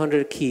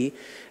 500-key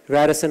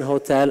Radisson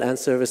hotel and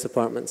service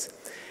apartments.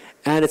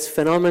 And it's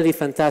phenomenally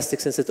fantastic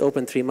since it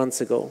opened 3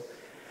 months ago.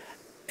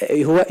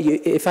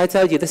 If I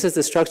tell you this is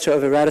the structure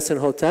of a Radisson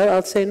hotel,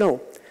 I'll say no.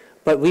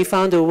 But we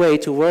found a way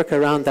to work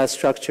around that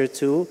structure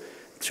to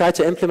try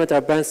to implement our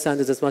brand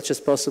standards as much as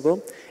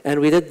possible. And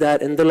we did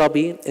that in the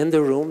lobby, in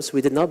the rooms.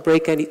 We did not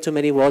break too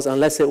many walls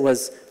unless it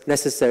was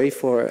necessary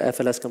for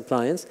FLS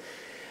compliance.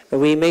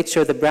 We made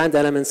sure the brand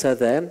elements are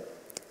there.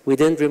 We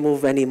didn't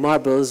remove any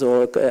marbles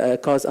or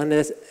cause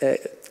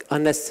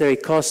unnecessary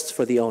costs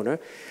for the owner.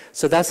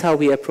 So that's how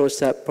we approach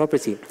that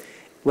property.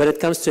 When it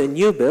comes to a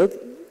new build,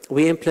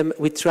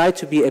 we try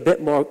to be a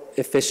bit more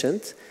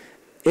efficient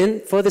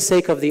for the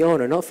sake of the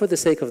owner, not for the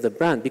sake of the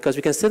brand, because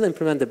we can still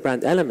implement the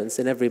brand elements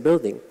in every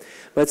building.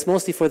 But it's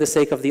mostly for the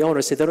sake of the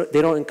owners, so they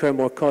don't incur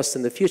more costs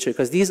in the future,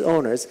 because these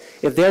owners,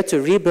 if they're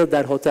to rebuild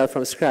that hotel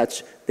from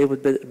scratch, they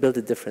would build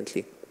it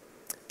differently.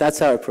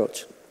 That's our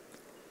approach.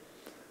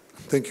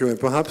 Thank you. And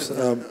perhaps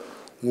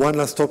one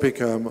last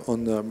topic on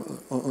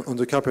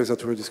the CapEx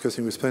that we were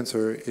discussing with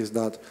Spencer is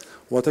that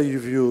what are your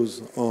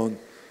views on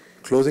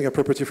closing a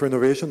property for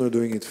renovation or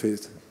doing it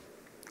phased?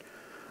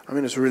 I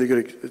mean, it's a really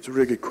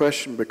good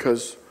question,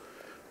 because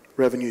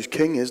revenue is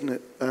king, isn't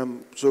it?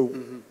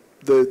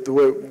 The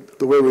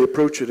way we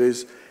approach it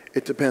is,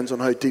 it depends on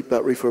how deep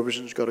that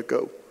refurbishment's got to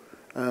go,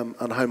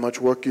 and how much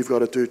work you've got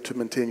to do to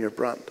maintain your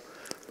brand.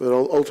 But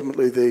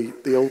ultimately,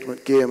 the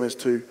ultimate game is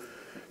to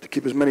to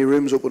keep as many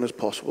rooms open as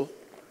possible,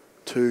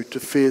 to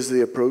phase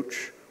the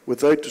approach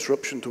without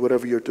disruption to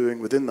whatever you're doing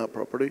within that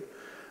property,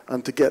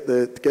 and to get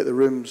the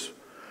rooms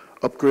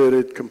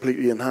upgraded,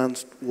 completely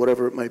enhanced,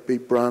 whatever it might be,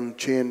 brand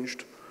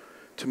changed,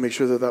 to make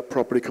sure that that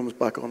property comes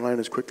back online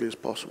as quickly as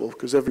possible.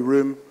 Because every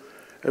room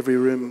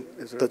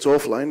that's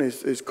offline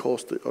is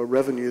cost or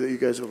revenue that you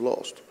guys have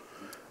lost.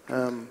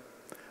 And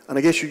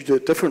I guess you could do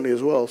it differently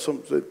as well.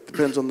 It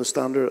depends on the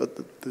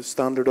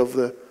standard of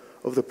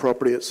the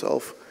property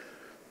itself.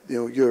 You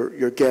know,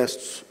 your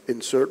guests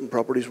in certain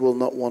properties will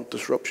not want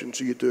disruption,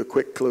 so you do a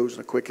quick close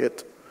and a quick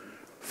hit,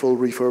 full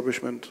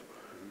refurbishment,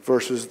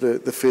 versus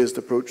the phased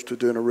approach to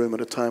doing a room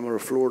at a time or a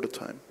floor at a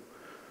time.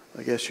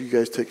 I guess you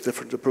guys take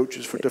different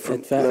approaches for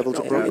different levels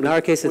of property. In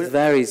our case, it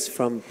varies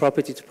from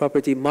property to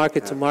property,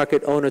 market to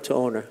market, owner to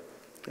owner.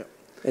 Yeah.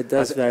 It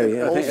does vary.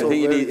 Yeah. I think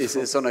you need,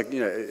 it's on a, you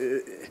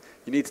know,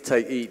 you need to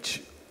take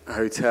each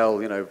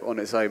hotel, you know, on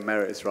its own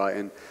merits, right?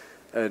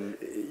 And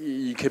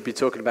you could be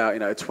talking about, you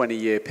know, a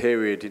 20-year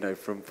period, you know,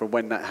 from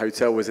when that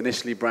hotel was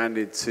initially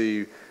branded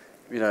to,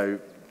 you know,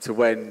 to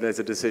when there's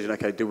a decision,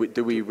 okay, do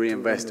we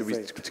reinvest, do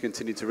we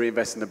continue to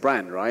reinvest in the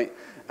brand, right?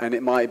 And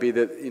it might be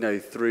that, you know,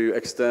 through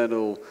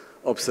external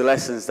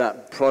obsolescence,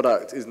 that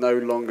product is no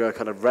longer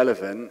kind of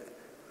relevant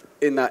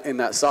in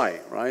that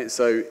site, right?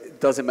 So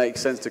does it make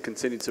sense to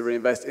continue to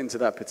reinvest into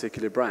that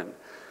particular brand?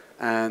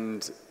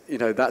 And, you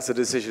know, that's a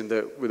decision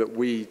that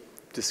we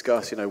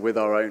discuss, you know, with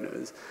our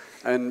owners.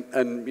 And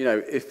you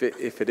know, if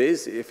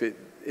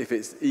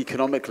it's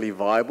economically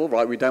viable,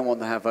 right? We don't want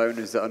to have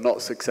owners that are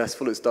not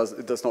successful.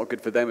 That's not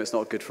good for them. It's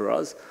not good for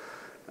us.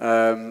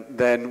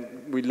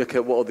 Then we look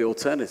at what are the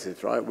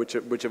alternatives, right? Which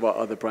of our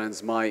other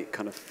brands might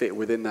kind of fit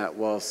within that,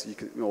 while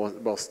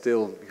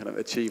still kind of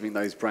achieving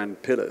those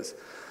brand pillars.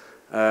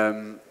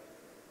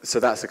 So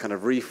that's a kind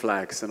of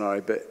reflag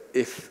scenario. But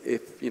if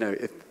you know,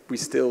 if we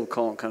still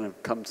can't kind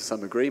of come to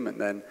some agreement,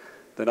 then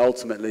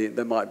ultimately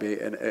there might be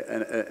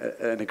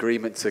an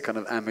agreement to kind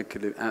of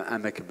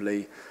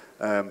amicably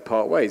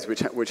part ways,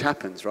 which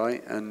happens,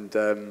 right?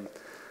 And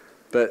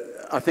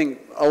but I think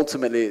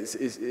ultimately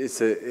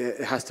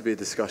it has to be a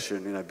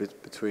discussion, you know,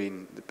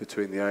 between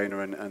the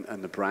owner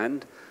and the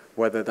brand,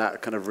 whether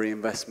that kind of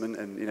reinvestment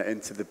and, you know,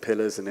 into the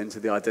pillars and into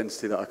the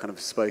identity that I kind of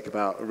spoke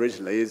about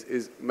originally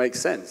makes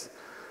sense.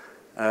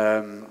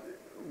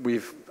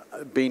 We've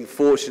been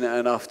fortunate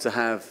enough to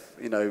have,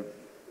 you know,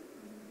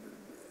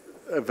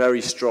 a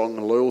very strong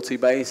loyalty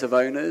base of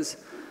owners,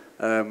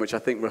 which I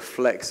think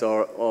reflects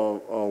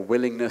our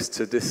willingness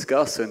to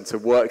discuss and to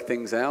work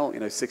things out. You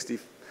know,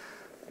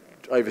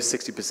 over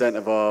 60%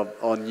 of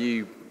our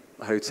new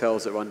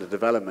hotels that are under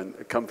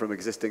development come from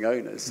existing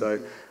owners. So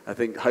I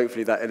think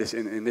hopefully that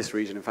in this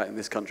region, in fact in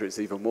this country, it's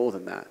even more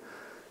than that.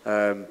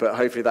 But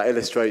hopefully that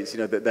illustrates, you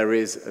know, that there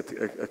is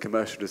a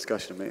commercial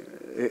discussion. I mean,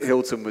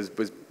 Hilton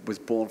was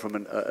born from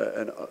an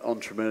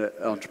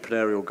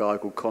entrepreneurial guy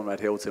called Conrad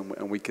Hilton,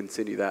 and we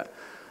continue that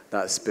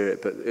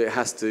spirit. But it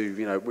has to,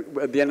 you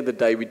know, at the end of the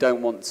day, we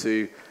don't want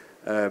to,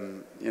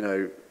 you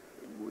know,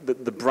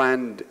 the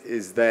brand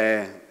is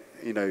there,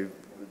 you know,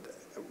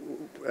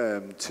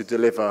 to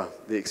deliver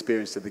the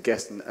experience to the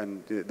guest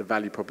and the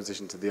value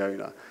proposition to the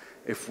owner.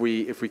 If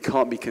we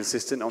can't be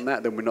consistent on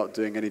that, then we're not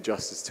doing any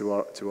justice to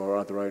our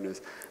other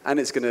owners, and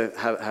it's going to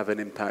have an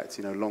impact,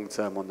 you know, long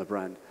term on the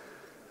brand.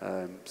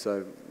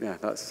 So yeah,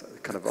 that's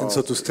kind of. And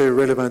so to stay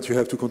relevant, you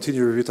have to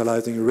continue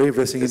revitalizing,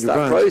 reinvesting in your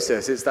brand.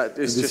 It's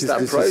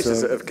that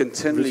process of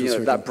continually, you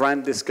know, that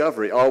brand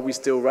discovery. Are we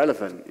still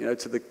relevant, you know,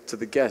 to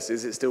the guest?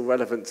 Is it still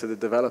relevant to the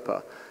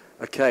developer?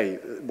 Okay,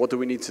 what do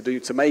we need to do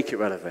to make it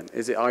relevant?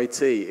 Is it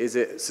IT? Is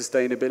it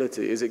sustainability?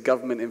 Is it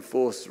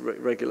government-enforced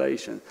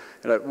regulation?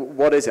 You know,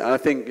 what is it? And I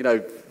think, you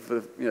know,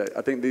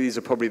 I think these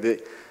are probably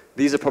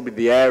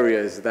the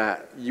areas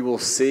that you will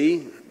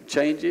see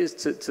changes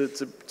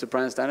to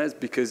brand standards,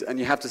 and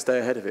you have to stay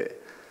ahead of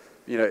it.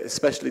 You know,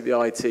 especially the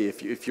IT.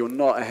 If you're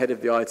not ahead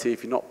of the IT,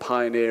 if you're not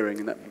pioneering,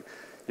 and that,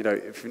 you know,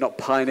 if you're not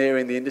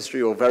pioneering the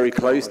industry or very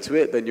close to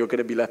it, then you're going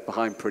to be left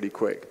behind pretty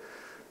quick.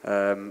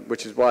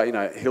 Which is why, you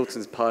know,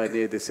 Hilton's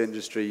pioneered this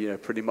industry, you know,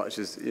 pretty much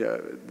as, you know,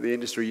 the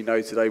industry you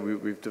know today.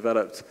 We've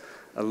developed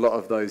a lot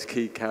of those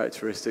key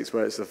characteristics,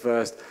 where it's the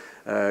first,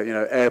 you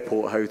know,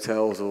 airport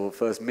hotels, or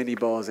first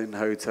minibars in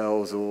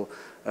hotels, or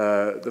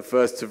the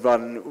first to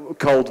run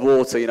cold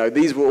water. You know,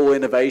 these were all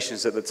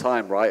innovations at the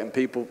time, right? And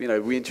people, you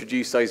know, we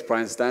introduced those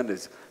brand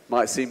standards.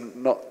 Might seem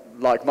not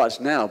like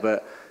much now,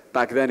 but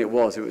back then it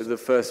was the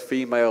first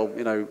female,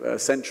 you know,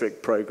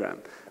 centric program.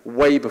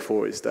 Way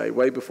before its day,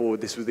 way before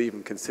this was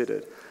even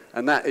considered.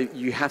 And that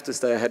you have to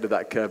stay ahead of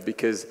that curve,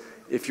 because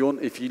if you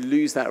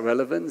lose that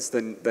relevance,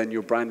 then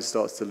your brand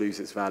starts to lose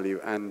its value,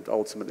 and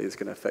ultimately it's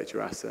going to affect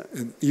your asset.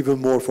 And even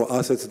more for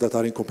assets that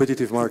are in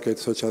competitive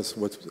markets, such as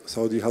what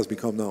Saudi has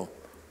become now.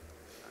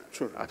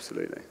 Sure,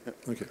 absolutely.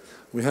 Yeah. Okay,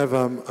 we have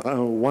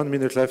 1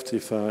 minute left.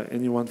 If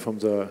anyone from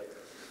the,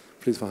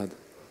 please, Fahad.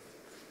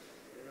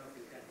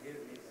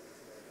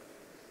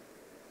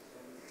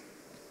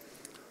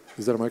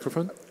 Is there a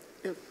microphone?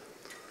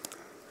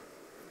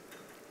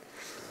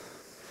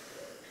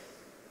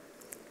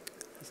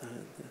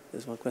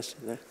 There's one question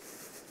there.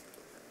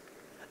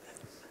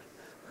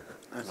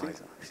 I think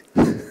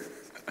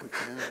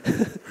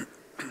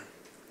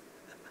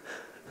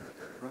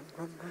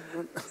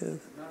run.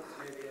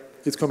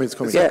 It's coming, it's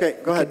coming. Yeah, okay,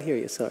 go ahead. I can hear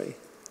you, sorry.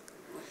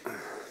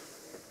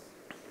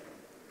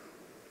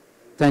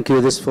 Thank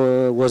you. This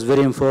was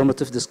very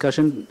informative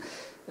discussion.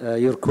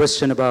 Your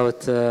question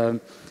about the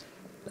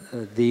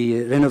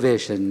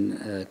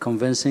renovation,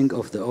 convincing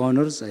of the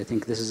owners, I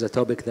think this is a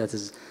topic that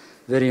is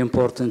very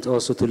important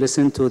also to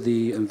listen to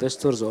the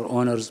investors or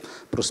owners'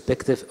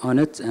 perspective on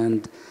it.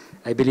 And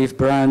I believe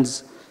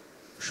brands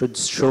should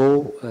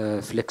show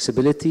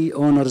flexibility.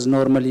 Owners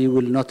normally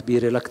will not be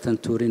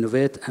reluctant to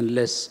renovate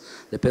unless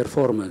the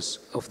performance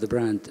of the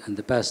brand in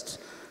the past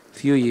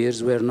few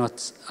years were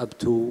not up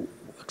to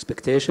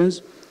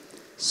expectations.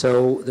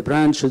 So the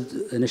brand should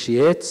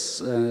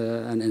initiate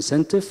an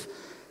incentive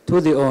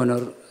to the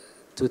owner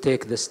to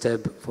take the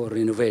step for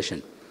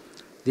renovation.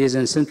 These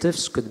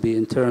incentives could be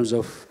in terms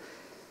of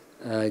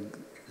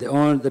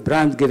the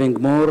brand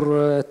giving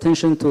more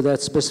attention to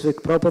that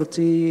specific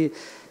property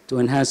to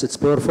enhance its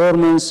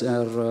performance,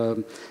 or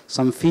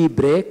some fee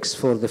breaks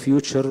for the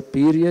future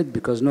period,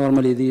 because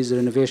normally these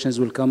renovations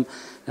will come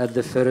at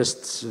the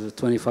first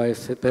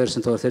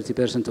 25% or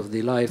 30% of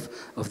the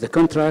life of the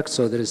contract,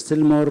 so there is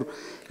still more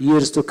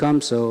years to come.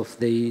 So if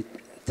they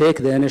take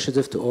the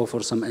initiative to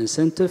offer some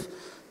incentive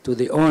to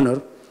the owner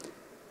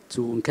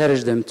to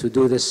encourage them to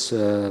do this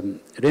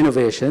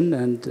renovation,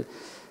 and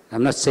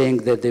I'm not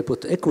saying that they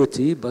put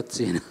equity, but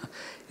you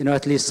know,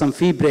 at least some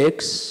fee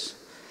breaks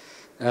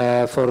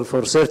for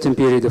a certain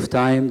period of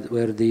time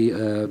where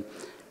the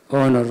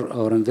owner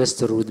or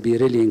investor would be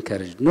really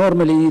encouraged.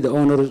 Normally, the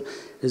owner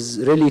is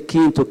really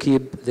keen to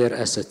keep their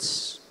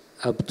assets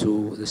up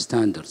to the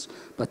standards.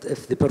 But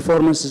if the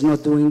performance is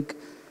not doing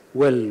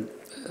well,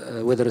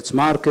 whether it's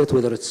market,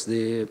 whether it's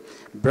the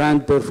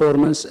brand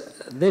performance,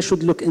 they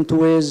should look into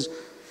ways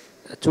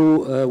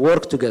to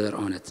work together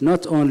on it,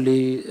 not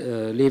only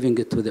leaving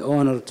it to the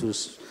owner to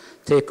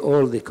take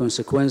all the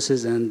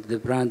consequences and the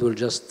brand will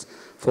just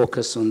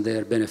focus on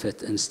their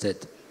benefit instead.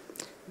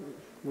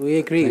 We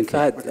agree. In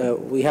fact,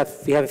 we have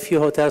a few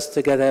hotels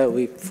together.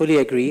 We fully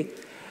agree.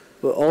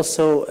 But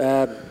also,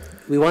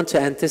 we want to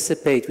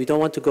anticipate. We don't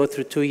want to go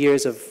through 2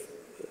 years of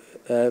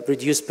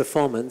reduced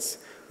performance.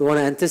 We want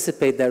to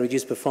anticipate that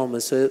reduced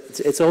performance. So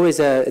it's always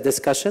a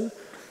discussion.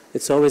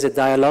 It's always a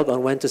dialogue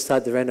on when to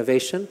start the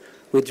renovation.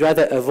 We'd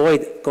rather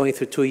avoid going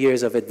through 2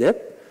 years of a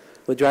dip.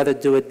 We'd rather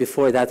do it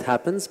before that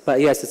happens. But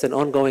yes, it's an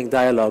ongoing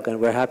dialogue, and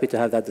we're happy to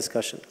have that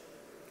discussion.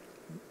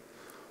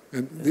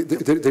 And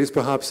there is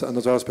perhaps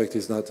another aspect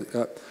is that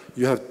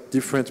you have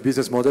different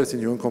business models in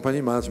your own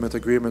company, management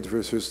agreement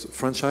versus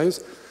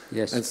franchise.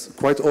 Yes. And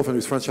quite often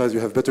with franchise,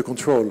 you have better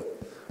control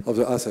of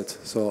the asset.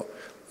 So,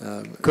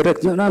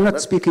 correct. No, I'm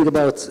not speaking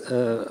about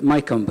my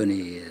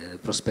company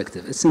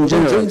perspective. It's in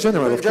general. In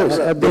general, of course.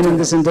 I've been in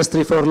this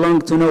industry for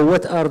long to know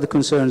what are the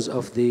concerns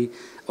of the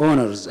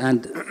owners,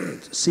 and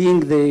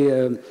seeing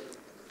the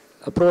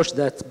approach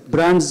that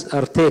brands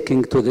are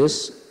taking to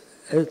this,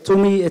 to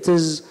me it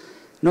is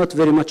not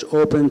very much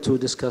open to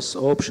discuss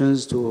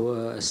options, to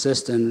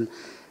assist and,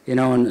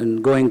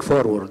 and going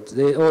forward.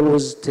 They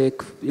always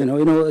take,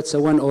 it's a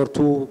 1 or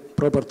 2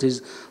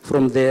 properties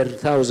from their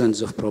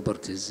thousands of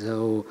properties.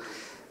 So,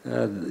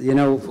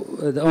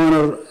 the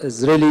owner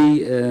is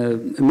really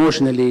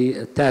emotionally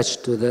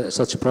attached to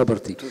such a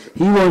property.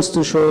 He wants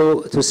to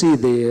see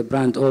the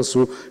brand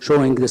also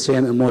showing the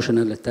same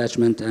emotional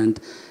attachment and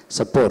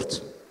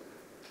support.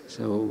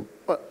 So,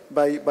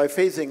 by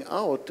phasing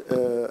out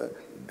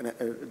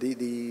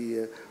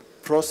the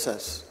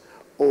process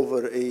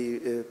over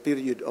a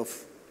period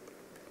of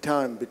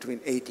time between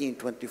 18,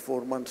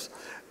 24 months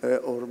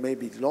or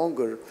maybe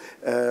longer,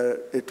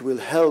 it will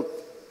help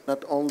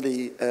not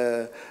only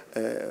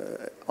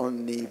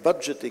on the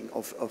budgeting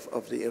of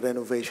the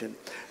renovation,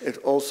 it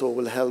also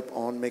will help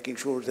on making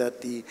sure that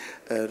the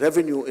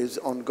revenue is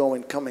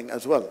ongoing coming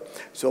as well.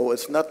 So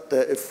it's not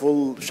a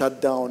full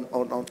shutdown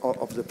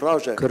of the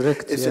project.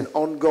 Correct. It's an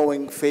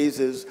ongoing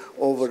phases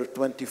over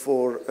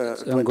 24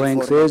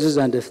 ongoing phases,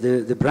 and if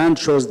the brand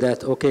shows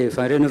that, okay, if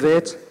I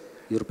renovate,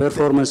 your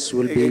performance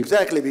will be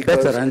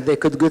better, and they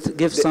could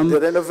give some... The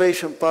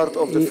renovation part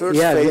of the first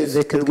phase...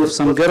 they could give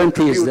some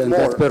guarantees on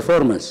that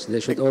performance.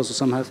 They should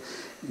also have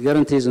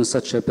guarantees on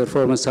such a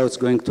performance, how it's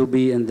going to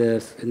be in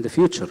the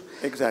future.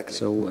 Exactly.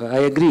 So I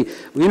agree.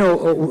 We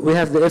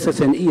have the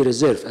FF&E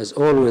reserve as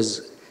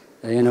always,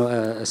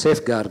 a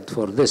safeguard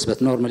for this,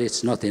 but normally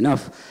it's not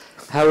enough.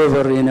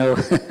 However,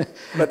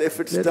 But if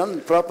it's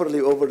done properly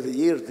over the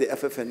years, the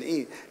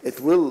FF&E, it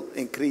will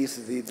increase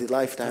the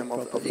lifetime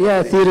of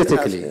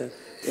theoretically.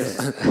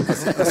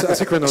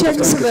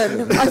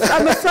 Gentlemen,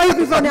 I'm afraid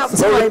we've run out of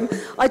time.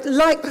 I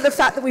like the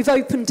fact that we've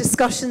opened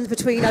discussions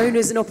between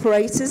owners and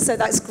operators, so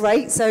that's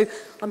great. So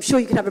I'm sure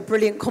you can have a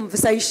brilliant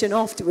conversation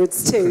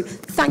afterwards too.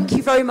 Thank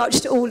you very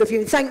much to all of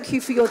you, and thank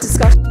you for your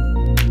discussion.